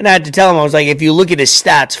 and I had to tell him, I was like, if you look at his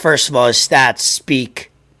stats, first of all, his stats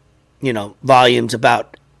speak, volumes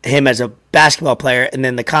about him as a basketball player, and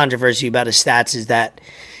then the controversy about his stats is that,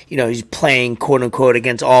 he's playing quote unquote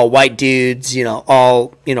against all white dudes,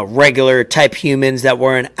 all, regular type humans that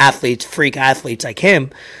weren't athletes, freak athletes like him.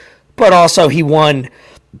 But also he won,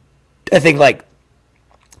 I think, like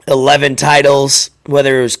 11 titles,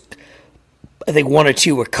 whether it was, I think 1 or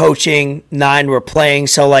 2 were coaching, 9 were playing.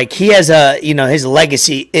 So like he has his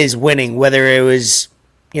legacy is winning, whether it was,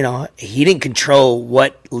 he didn't control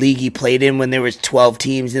what league he played in when there was 12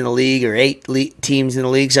 teams in the league or 8 teams in the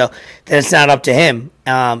league. So then it's not up to him.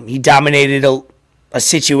 He dominated a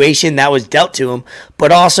situation that was dealt to him,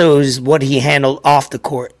 but also it was what he handled off the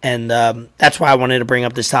court. And that's why I wanted to bring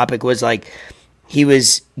up this topic, was like he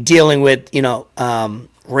was dealing with,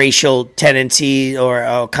 racial tendency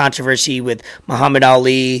or controversy with Muhammad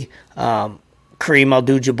Ali, Kareem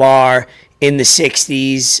Abdul-Jabbar in the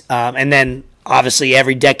 60s, and then obviously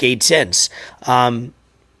every decade since.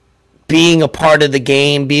 being a part of the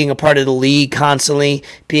game, being a part of the league constantly,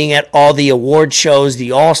 being at all the award shows,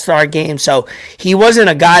 the All-Star game. So he wasn't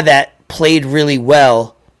a guy that played really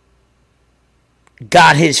well,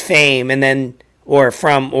 got his fame, and then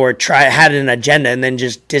had an agenda and then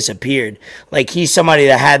just disappeared. Like, he's somebody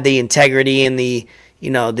that had the integrity and the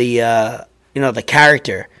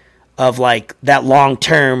character of like that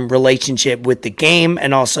long-term relationship with the game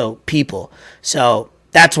and also people. So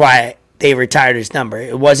that's why they retired his number.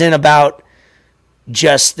 It wasn't about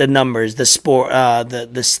just the numbers, the sport, the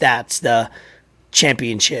stats, the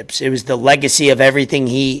championships. It was the legacy of everything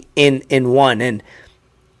he won. And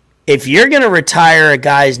if you're gonna retire a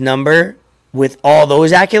guy's number with all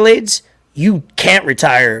those accolades, you can't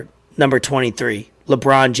retire number 23,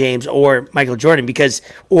 LeBron James or Michael Jordan,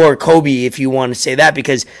 or Kobe, if you want to say that,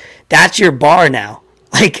 because that's your bar now.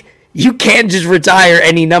 Like, you can't just retire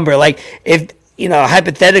any number. Like, if,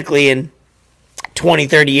 hypothetically in 20,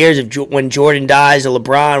 30 years, when Jordan dies or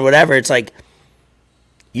LeBron, whatever, it's like,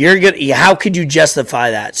 how could you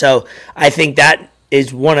justify that? So I think that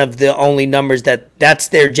is one of the only numbers that's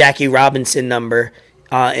their Jackie Robinson number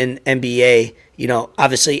in NBA.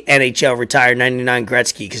 Obviously NHL retired 99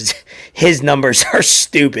 Gretzky because his numbers are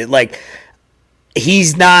stupid. Like,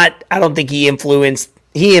 I don't think he influenced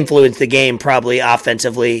the game probably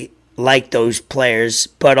offensively like those players,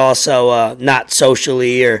 but also not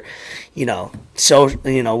socially or,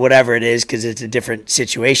 whatever it is, because it's a different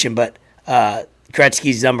situation. But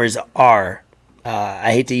Gretzky's numbers are,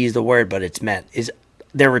 I hate to use the word, but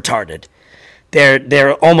they're retarded.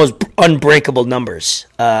 They're almost unbreakable numbers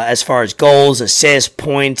as far as goals, assists,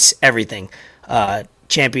 points, everything,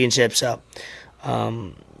 championships. So,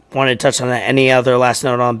 wanted to touch on that. Any other last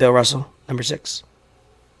note on Bill Russell, number 6?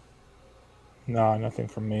 No, nothing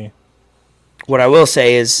from me. What I will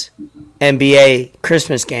say is, NBA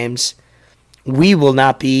Christmas games, we will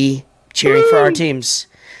not be cheering for our teams.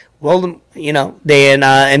 Well,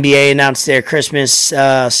 NBA announced their Christmas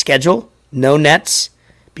schedule. No Nets,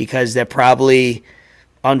 because they're probably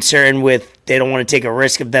uncertain they don't want to take a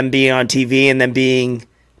risk of them being on TV and them being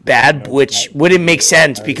bad, which wouldn't make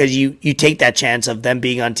sense, because you take that chance of them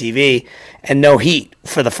being on TV, and no Heat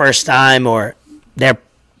for the first time, or they're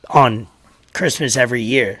on Christmas every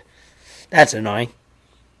year. That's annoying.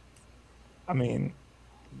 I mean,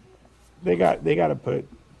 they got to put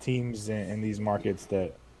teams in these markets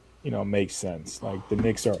that, make sense. Like, the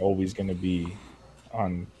Knicks are always going to be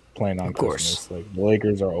playing on Christmas. Like, the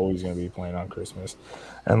Lakers are always going to be playing on Christmas.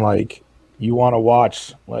 And, like, you want to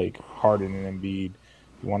watch, like, Harden and Embiid.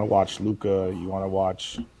 You want to watch Luka. You want to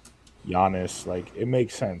watch Giannis. Like, it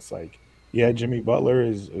makes sense. Like, yeah, Jimmy Butler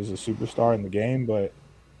is a superstar in the game, but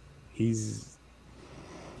he's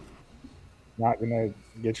not going to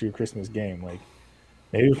get you a Christmas game. Like,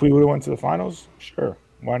 maybe if we would have went to the finals, sure,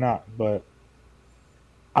 why not? But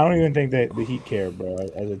I don't even think that the Heat care, bro.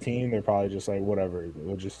 As a team, they're probably just like, whatever,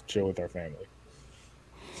 we'll just chill with our family.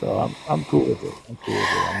 So I'm cool with it.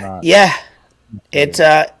 I'm not. Yeah, it's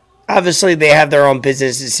obviously they have their own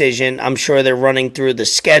business decision. I'm sure they're running through the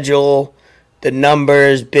schedule, the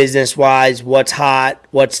numbers, business wise, what's hot,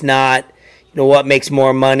 what's not. What makes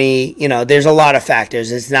more money. There's a lot of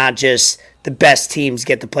factors. It's not just the best teams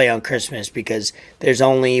get to play on Christmas, because there's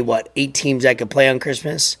only 8 teams that could play on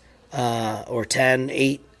Christmas. Or 10,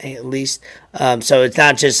 8 at least. So it's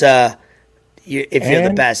not just if you're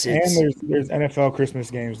the best. And there's NFL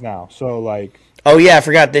Christmas games now. So, like, oh yeah, I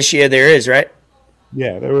forgot this year there is, right?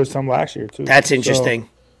 Yeah, there was some last year too. That's interesting.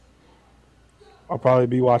 So I'll probably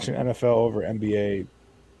be watching NFL over NBA,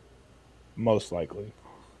 most likely.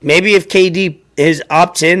 Maybe if KD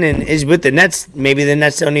opts in and is with the Nets, maybe the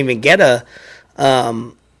Nets don't even get a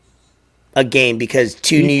game, because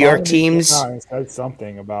two New York teams said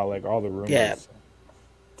something about like all the rumors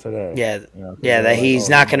today. That he's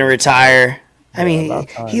not going to retire. I mean,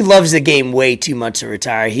 he loves the game way too much to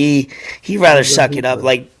retire. He'd rather suck it up.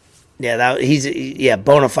 Like, he's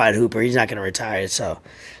bona fide hooper. He's not going to retire. So,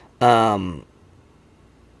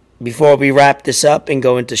 before we wrap this up and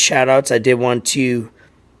go into shout outs, I did want to,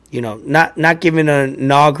 not giving an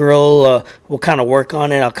inaugural. We'll kind of work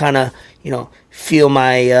on it. I'll kind of, feel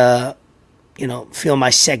my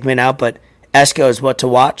segment out, but Esco's What to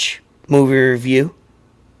Watch movie review.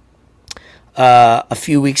 A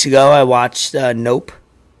few weeks ago, I watched Nope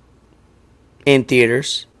in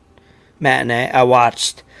theaters, matinee. I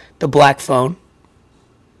watched The Black Phone.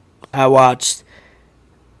 I watched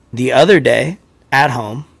the other day at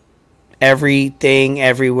home, Everything,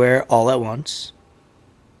 Everywhere, All at Once.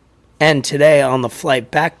 And today, on the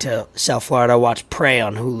flight back to South Florida, I watched Prey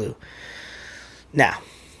on Hulu. Now,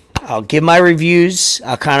 I'll give my reviews.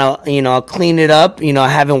 I'll kind of, I'll clean it up. I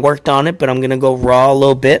haven't worked on it, but I'm going to go raw a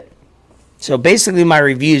little bit. So basically my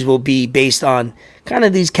reviews will be based on kind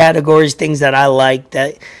of these categories, things that I like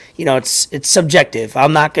that, it's subjective.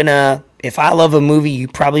 I'm not going to, if I love a movie, you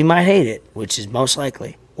probably might hate it, which is most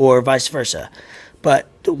likely, or vice versa. But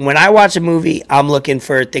when I watch a movie, I'm looking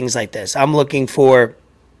for things like this. I'm looking for,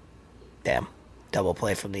 double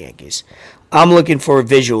play from the Yankees. I'm looking for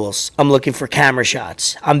visuals. I'm looking for camera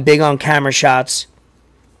shots. I'm big on camera shots.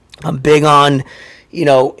 I'm big on,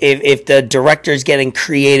 if the director's getting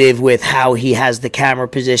creative with how he has the camera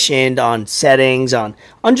positioned, on settings, on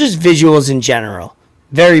just visuals in general.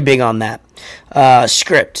 Very big on that.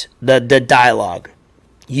 Script, the dialogue.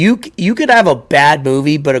 You could have a bad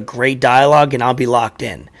movie but a great dialogue, and I'll be locked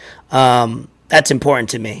in. That's important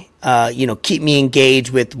to me. Keep me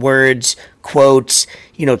engaged with words, quotes,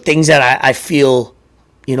 things that I feel,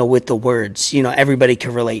 with the words. Everybody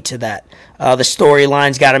can relate to that. The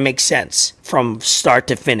storyline's got to make sense from start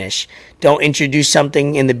to finish. Don't introduce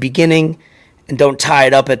something in the beginning and don't tie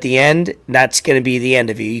it up at the end. That's going to be the end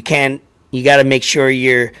of you. You got to make sure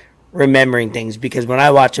you're remembering things, because when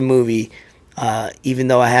I watch a movie, even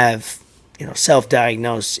though I have,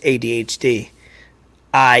 self-diagnosed ADHD,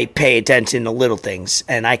 I pay attention to little things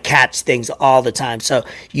and I catch things all the time. So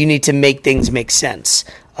you need to make things make sense.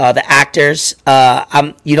 The actors,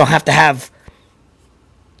 you don't have to have,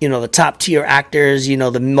 the top tier actors,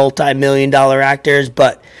 the multi-million-dollar actors,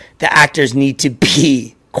 but the actors need to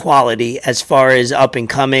be quality as far as up and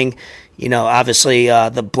coming. Obviously,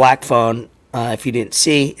 the Black Phone, if you didn't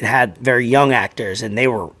see, it had very young actors, and they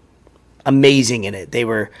were amazing in it. They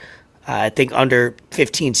were, I think, under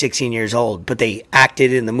 15, 16 years old, but they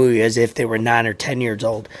acted in the movie as if they were 9 or 10 years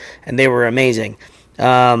old, and they were amazing.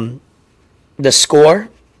 The score,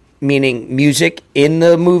 meaning music in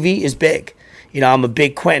the movie, is big. I'm a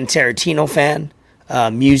big Quentin Tarantino fan.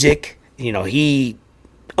 Music, he's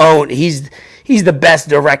the best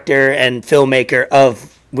director and filmmaker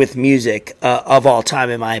with music of all time,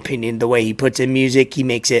 in my opinion. The way he puts in music, he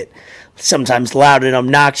makes it sometimes loud and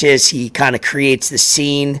obnoxious. He kind of creates the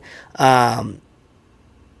scene. The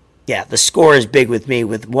score is big with me,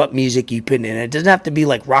 with what music you put in. It doesn't have to be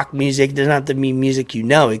like rock music. It doesn't have to be music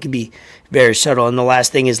It could be very subtle. And the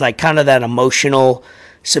last thing is like kind of that emotional,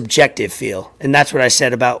 subjective feel. And that's what I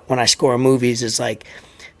said about when I score movies. It's like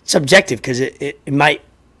subjective, because it might,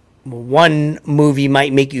 one movie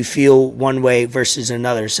might make you feel one way versus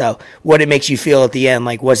another. So what it makes you feel at the end,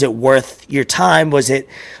 like, was it worth your time? Was it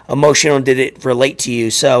emotional? Did it relate to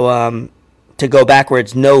you? So to go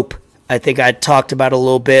backwards, Nope, I think I talked about a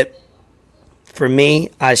little bit. For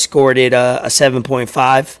me, I scored it a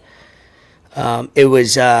 7.5. It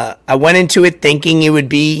was, I went into it thinking it would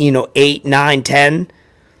be, 8, 9, 10.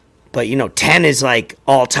 But, 10 is like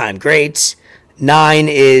all-time greats. 9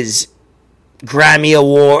 is Oscar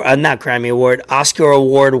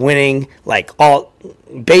Award winning, like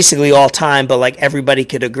basically all time, but like everybody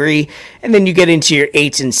could agree. And then you get into your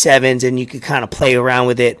 8s and 7s and you could kind of play around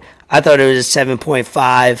with it. I thought it was a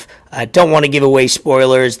 7.5. I don't want to give away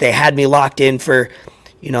spoilers. They had me locked in for,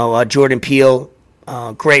 Jordan Peele,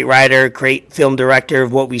 great writer, great film director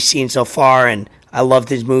of what we've seen so far. And I loved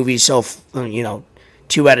his movies. So,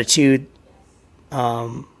 2 out of 2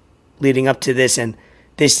 leading up to this. And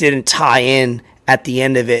this didn't tie in at the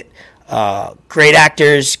end of it. Great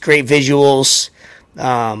actors, great visuals.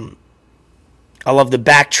 I love the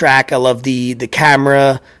backtrack. I love the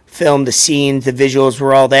camera, film, the scenes, the visuals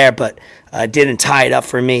were all there, but didn't tie it up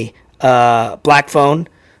for me. Black Phone,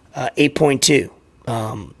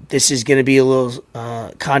 8.2. This is going to be a little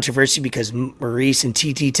controversy because Maurice and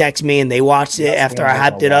TT text me and they watched it after I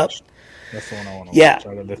hyped it up. That's the one I want to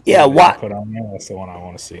watch. Put on there. That's the one I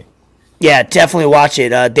want to see. Yeah, definitely watch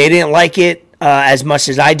it. They didn't like it as much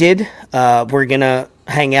as I did. We're going to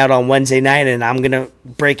hang out on Wednesday night, and I'm going to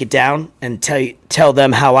break it down and tell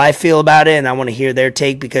them how I feel about it, and I want to hear their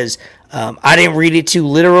take because I didn't read it too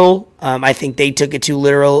literal. I think they took it too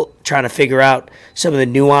literal, trying to figure out some of the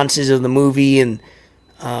nuances of the movie and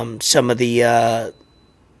some of the I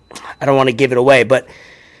don't want to give it away, but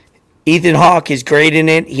Ethan Hawke is great in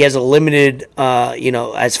it. He has a limited,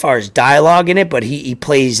 as far as dialogue in it, but he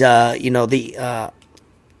plays, the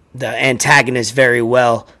antagonist very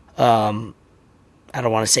well. I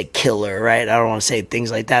don't want to say killer, right? I don't want to say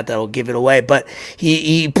things like that that'll give it away, but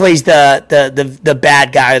he plays the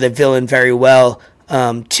bad guy or the villain very well,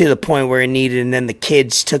 to the point where it needed, and then the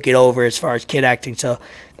kids took it over as far as kid acting. So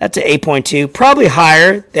that's an 8.2, probably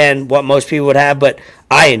higher than what most people would have, but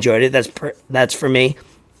I enjoyed it. That's for me.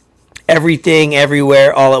 Everything,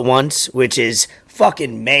 Everywhere, All at Once, which is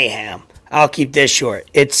fucking mayhem. I'll keep this short.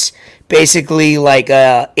 It's basically like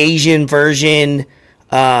a Asian version,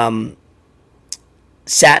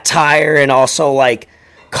 satire, and also like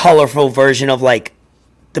colorful version of like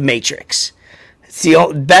The Matrix. It's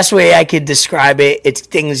the best way I could describe it. It's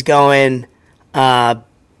things going,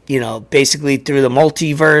 basically through the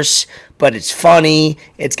multiverse, but it's funny.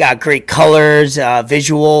 It's got great colors,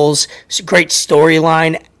 visuals. It's a great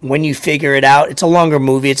storyline when you figure it out. It's a longer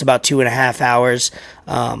movie. It's about 2.5 hours.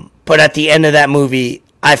 But at the end of that movie,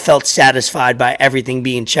 I felt satisfied by everything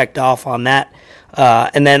being checked off on that.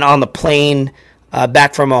 And then on the plane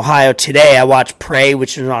back from Ohio today, I watched Prey,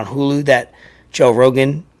 which was on Hulu that Joe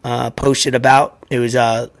Rogan posted about. It was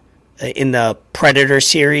in the Predator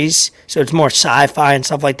series, so it's more sci-fi and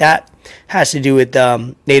stuff like that. Has to do with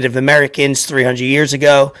Native Americans 300 years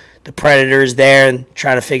ago. The Predator's there and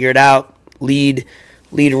trying to figure it out. Lead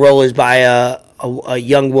role is by a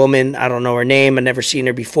young woman. I don't know her name. I've never seen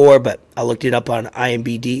her before, but I looked it up on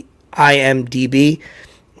IMDb,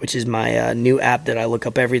 which is my new app that I look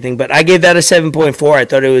up everything. But I gave that a 7.4. I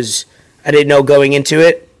thought I didn't know going into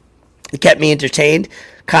it. It kept me entertained.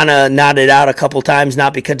 Kind of nodded out a couple times,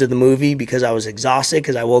 not because of the movie, because I was exhausted,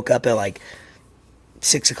 because I woke up at like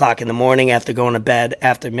 6 o'clock in the morning after going to bed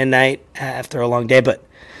after midnight, after a long day, but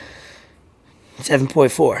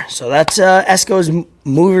 7.4. So that's Esco's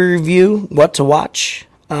movie review, what to watch.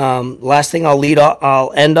 Last thing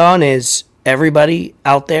I'll end on is everybody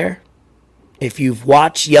out there, if you've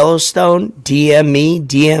watched Yellowstone, DM me,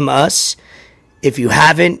 DM us. If you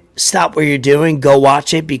haven't, stop what you're doing, go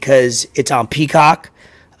watch it because it's on Peacock.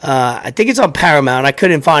 I think it's on Paramount. I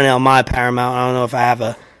couldn't find it on my Paramount. I don't know if I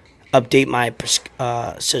have update my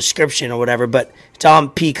subscription or whatever, but it's on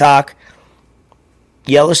Peacock.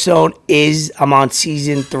 Yellowstone I'm on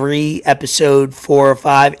season 3, episode 4 or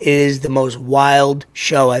 5. It is the most wild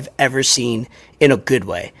show I've ever seen in a good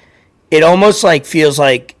way. It almost like feels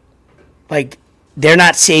like they're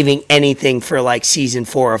not saving anything for like season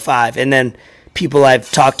 4 or 5. And then people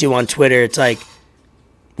I've talked to on Twitter, it's like,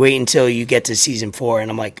 wait until you get to season 4. And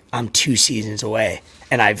I'm like, I'm 2 seasons away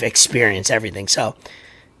and I've experienced everything. So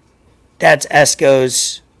that's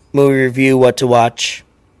Esco's movie review, what to watch.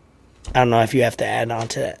 I don't know if you have to add on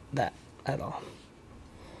to that at all.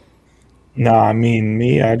 No, I mean,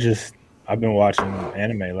 I've been watching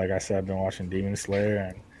anime. Like I said, I've been watching Demon Slayer,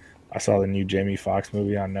 and I saw the new Jamie Foxx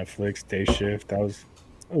movie on Netflix, Day Shift. It was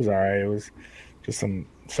all right. It was just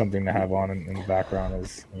something to have on in the background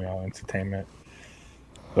as, entertainment.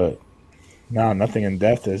 But no, nothing in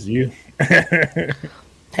depth as you.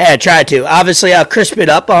 Hey, I tried to. Obviously, I'll crisp it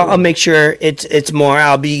up. I'll make sure it's more.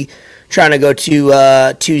 I'll be trying to go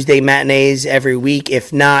to Tuesday matinees every week.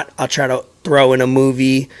 If not, I'll try to throw in a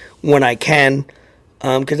movie when I can,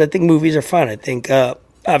 because I think movies are fun. I think,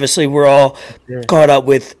 obviously, we're all caught up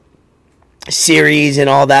with series and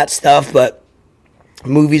all that stuff, but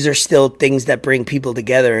movies are still things that bring people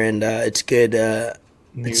together, and it's good.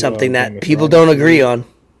 It's something that people don't agree on.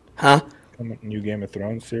 Huh? New Game of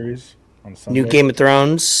Thrones series on Sunday. New Game of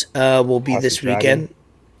Thrones will be House this weekend.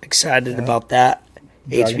 Excited about that.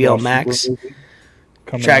 HBO Max.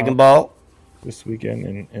 Dragon Ball. This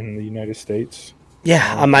weekend in the United States.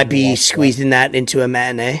 Yeah, I might be squeezing that into a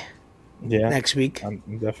matinee. Yeah. Next week. I'm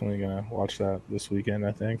definitely going to watch that this weekend,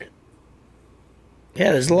 I think.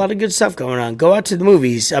 Yeah, there's a lot of good stuff going on. Go out to the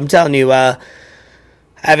movies. I'm telling you,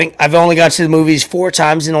 I've only gone to the movies 4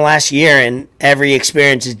 times in the last year, and every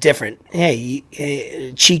experience is different. Hey,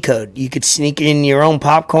 cheat code. You could sneak in your own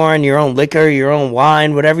popcorn, your own liquor, your own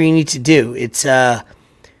wine, whatever you need to do. It's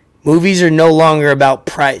movies are no longer about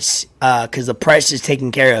price because the price is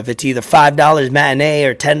taken care of. It's either $5 matinee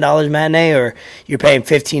or $10 matinee, or you're paying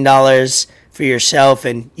 $15 for yourself,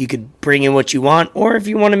 and you could bring in what you want. Or if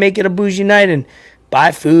you want to make it a bougie night and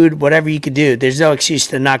buy food, whatever you could do. There's no excuse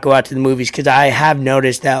to not go out to the movies, because I have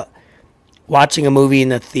noticed that watching a movie in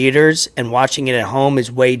the theaters and watching it at home is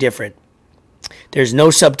way different. There's no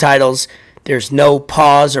subtitles. There's no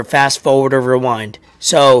pause or fast forward or rewind.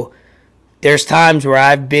 So there's times where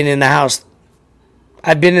I've been in the house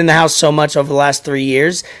so much over the last 3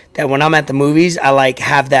 years that when I'm at the movies, I like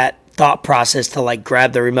have that thought process to like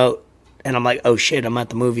grab the remote, and I'm like, oh shit, I'm at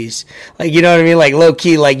the movies. Like, you know what I mean? Like low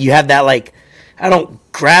key, like you have that, like, I don't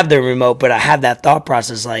grab the remote, but I have that thought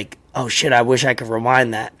process like, oh shit, I wish I could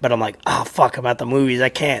rewind that. But I'm like, oh fuck, I'm at the movies, I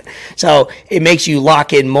can't. So it makes you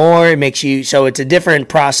lock in more. So it's a different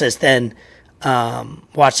process than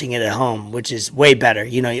watching it at home, which is way better.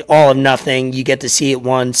 All of nothing. You get to see it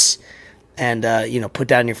once, and put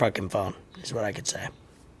down your fucking phone is what I could say.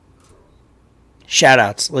 Shout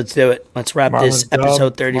outs. Let's do it. Let's wrap this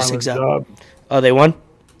episode 36 up. Oh, they won?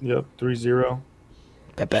 Yep, 3-0.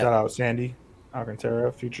 Bet. Shout out Sandy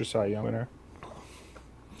Alcantara, future Cy Young winner.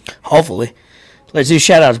 Hopefully. Let's do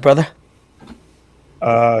shout outs, brother.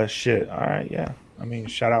 Shit. All right, yeah. I mean,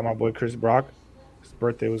 shout out my boy Chris Brock. His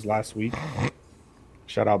birthday was last week.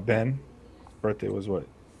 Shout out Ben. His birthday was what?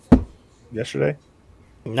 Yesterday?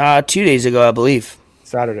 2 days ago, I believe.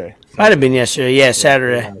 Saturday. Might have been yesterday. Yeah,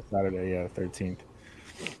 Saturday. Saturday, yeah, 13th.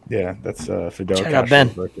 Yeah, that's Fidel Shout out Castro's Ben.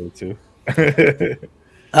 birthday too.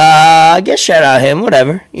 I guess shout out him.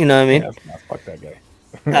 Whatever. You know what I mean? Yeah, fuck that guy.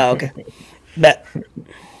 Oh, okay. Bet.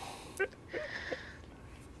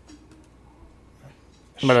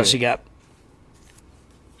 What else you got?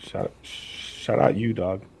 Shout out you,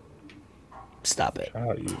 dog. Stop it. Shout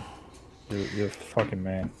out you. You're a fucking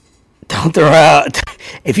man. Don't throw out.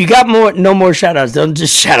 If you got no more shout outs, don't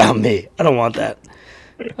just shout out me. I don't want that.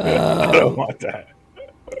 I don't want that.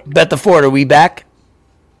 Bet the Fort, are we back?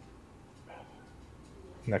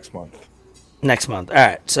 Next month. Next month. All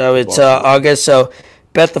right. So it's August. So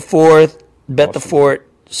Bet the Fort,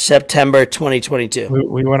 September 2022.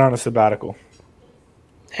 We went on a sabbatical.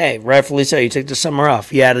 Hey, rightfully so. You took the summer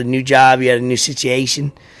off. You had a new job. You had a new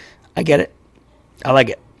situation. I get it. I like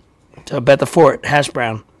it. So Bet the Fort, Hash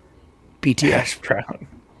Brown, BTS. Hash Brown.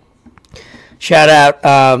 Shout out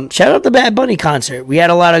the Bad Bunny concert. We had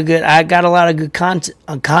a lot of good. I got a lot of good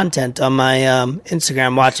content on my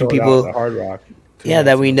Instagram watching people. The Hard Rock. Yeah,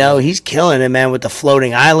 that we know. He's killing it, man, with the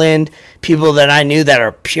floating island. People that I knew that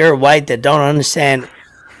are pure white that don't understand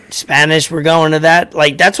Spanish were going to that.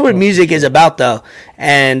 Like, that's what music is about, though.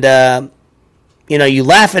 And, you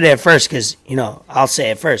laugh at it first because, I'll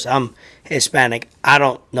say it first. I'm Hispanic. I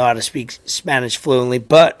don't know how to speak Spanish fluently,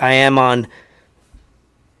 but I am on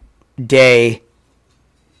day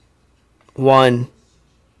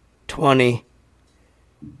 120.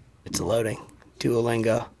 It's loading.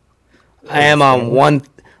 Duolingo. I am on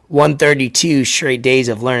 132 straight days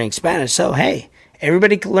of learning Spanish. So, hey,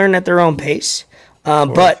 everybody can learn at their own pace.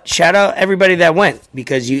 But shout out everybody that went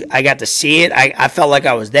because I got to see it. I felt like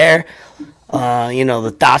I was there.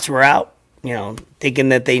 The thoughts were out, thinking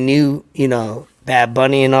that they knew, Bad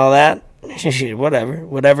Bunny and all that.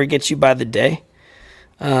 Whatever gets you by the day.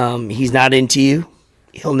 He's not into you.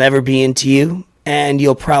 He'll never be into you. And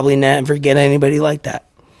you'll probably never get anybody like that.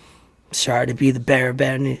 Sorry to be the bearer of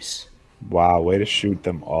bad news. Wow, way to shoot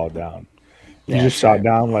them all down. You Yeah, just shot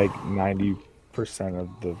down like 90% of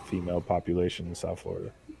the female population in South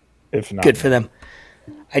Florida. If not. Good for them.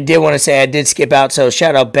 I did want to say I did skip out, so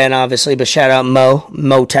shout out Ben, obviously, but shout out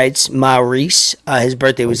Mo Tights, Maurice. His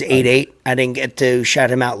birthday was 8/8. I didn't get to shout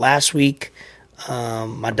him out last week.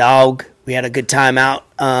 My dog, we had a good time out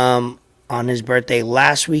on his birthday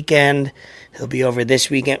last weekend. He'll be over this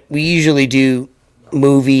weekend. We usually do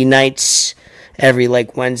movie nights every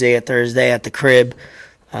Wednesday or Thursday at the crib.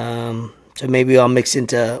 So maybe I'll mix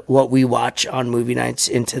into what we watch on movie nights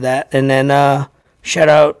into that. And then shout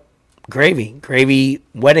out Gravy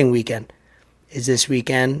wedding weekend is this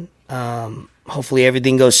weekend. Hopefully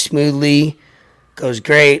everything goes smoothly, goes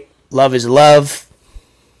great. Love is love.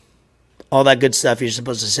 All that good stuff you're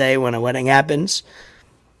supposed to say when a wedding happens.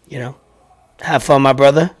 Have fun, my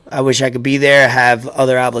brother. I wish I could be there. I have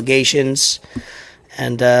other obligations.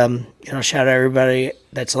 And, shout out everybody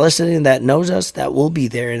that's listening, that knows us, that will be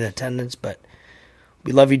there in attendance. But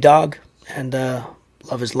we love you, dog. And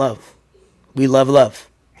love is love. We love love.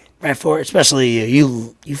 Right, for it? Especially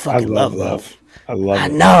you. You fucking love love. I love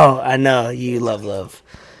it. I know. You love love.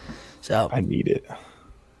 So I need it.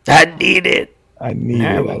 I need it. I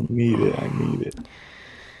need it.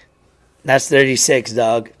 That's 36,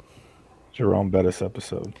 dog. Jerome Bettis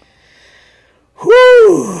episode.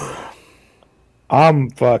 Whoo!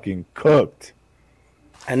 I'm fucking cooked.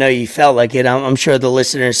 I know you felt like it. I'm sure the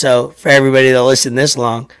listeners. So for everybody that listened this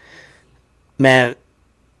long, man,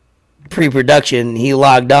 pre-production, he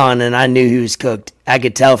logged on and I knew he was cooked. I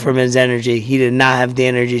could tell from his energy. He did not have the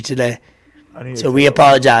energy today. So we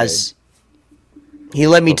apologize. He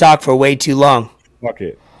let me talk for way too long. Fuck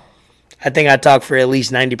it. I think I talked for at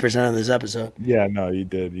least 90% of this episode. Yeah, no, you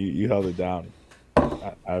did. You held it down.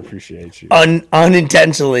 I appreciate you.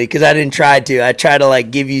 Unintentionally, because I didn't try to. I try to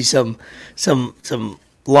give you some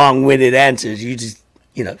long-winded answers. You just,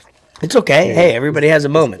 it's okay. Hey, everybody has a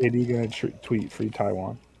moment. KD gonna tweet free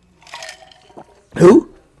Taiwan?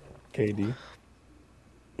 Who? KD.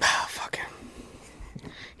 Oh, fuck him.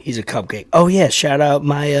 He's a cupcake. Oh yeah, shout out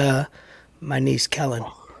my niece Kellen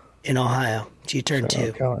in Ohio. She turned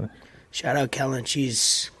 2. Shout out Kellen.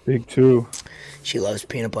 She's big 2. She loves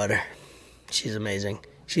peanut butter. She's amazing.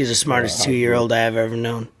 She's the smartest 2-year-old I have ever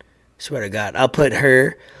known. Swear to God. I'll put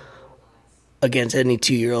her against any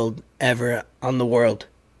 2-year-old ever on the world.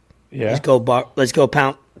 Yeah. Let's go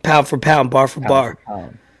pound for pound, bar for bar.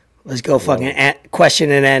 Pound. Let's go fucking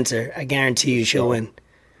question and answer. I guarantee you she'll win.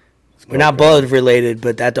 We're not blood related,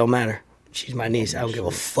 but that don't matter. She's my niece. I don't give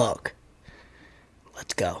a fuck.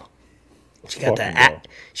 Let's go. She got that.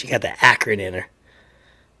 She got that Akron in her.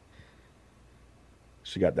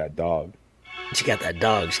 She got that dog. She got that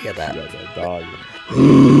dog. She got that dog.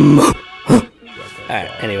 All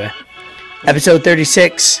right. Anyway, episode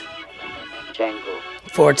 36.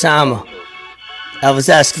 Fort Sama. Elvis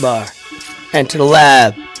Escobar. Enter the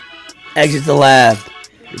lab. Exit the lab.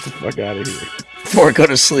 Get the fuck out of here. Before I go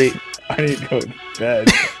to sleep. I need to go to bed.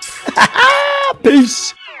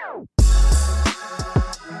 Peace.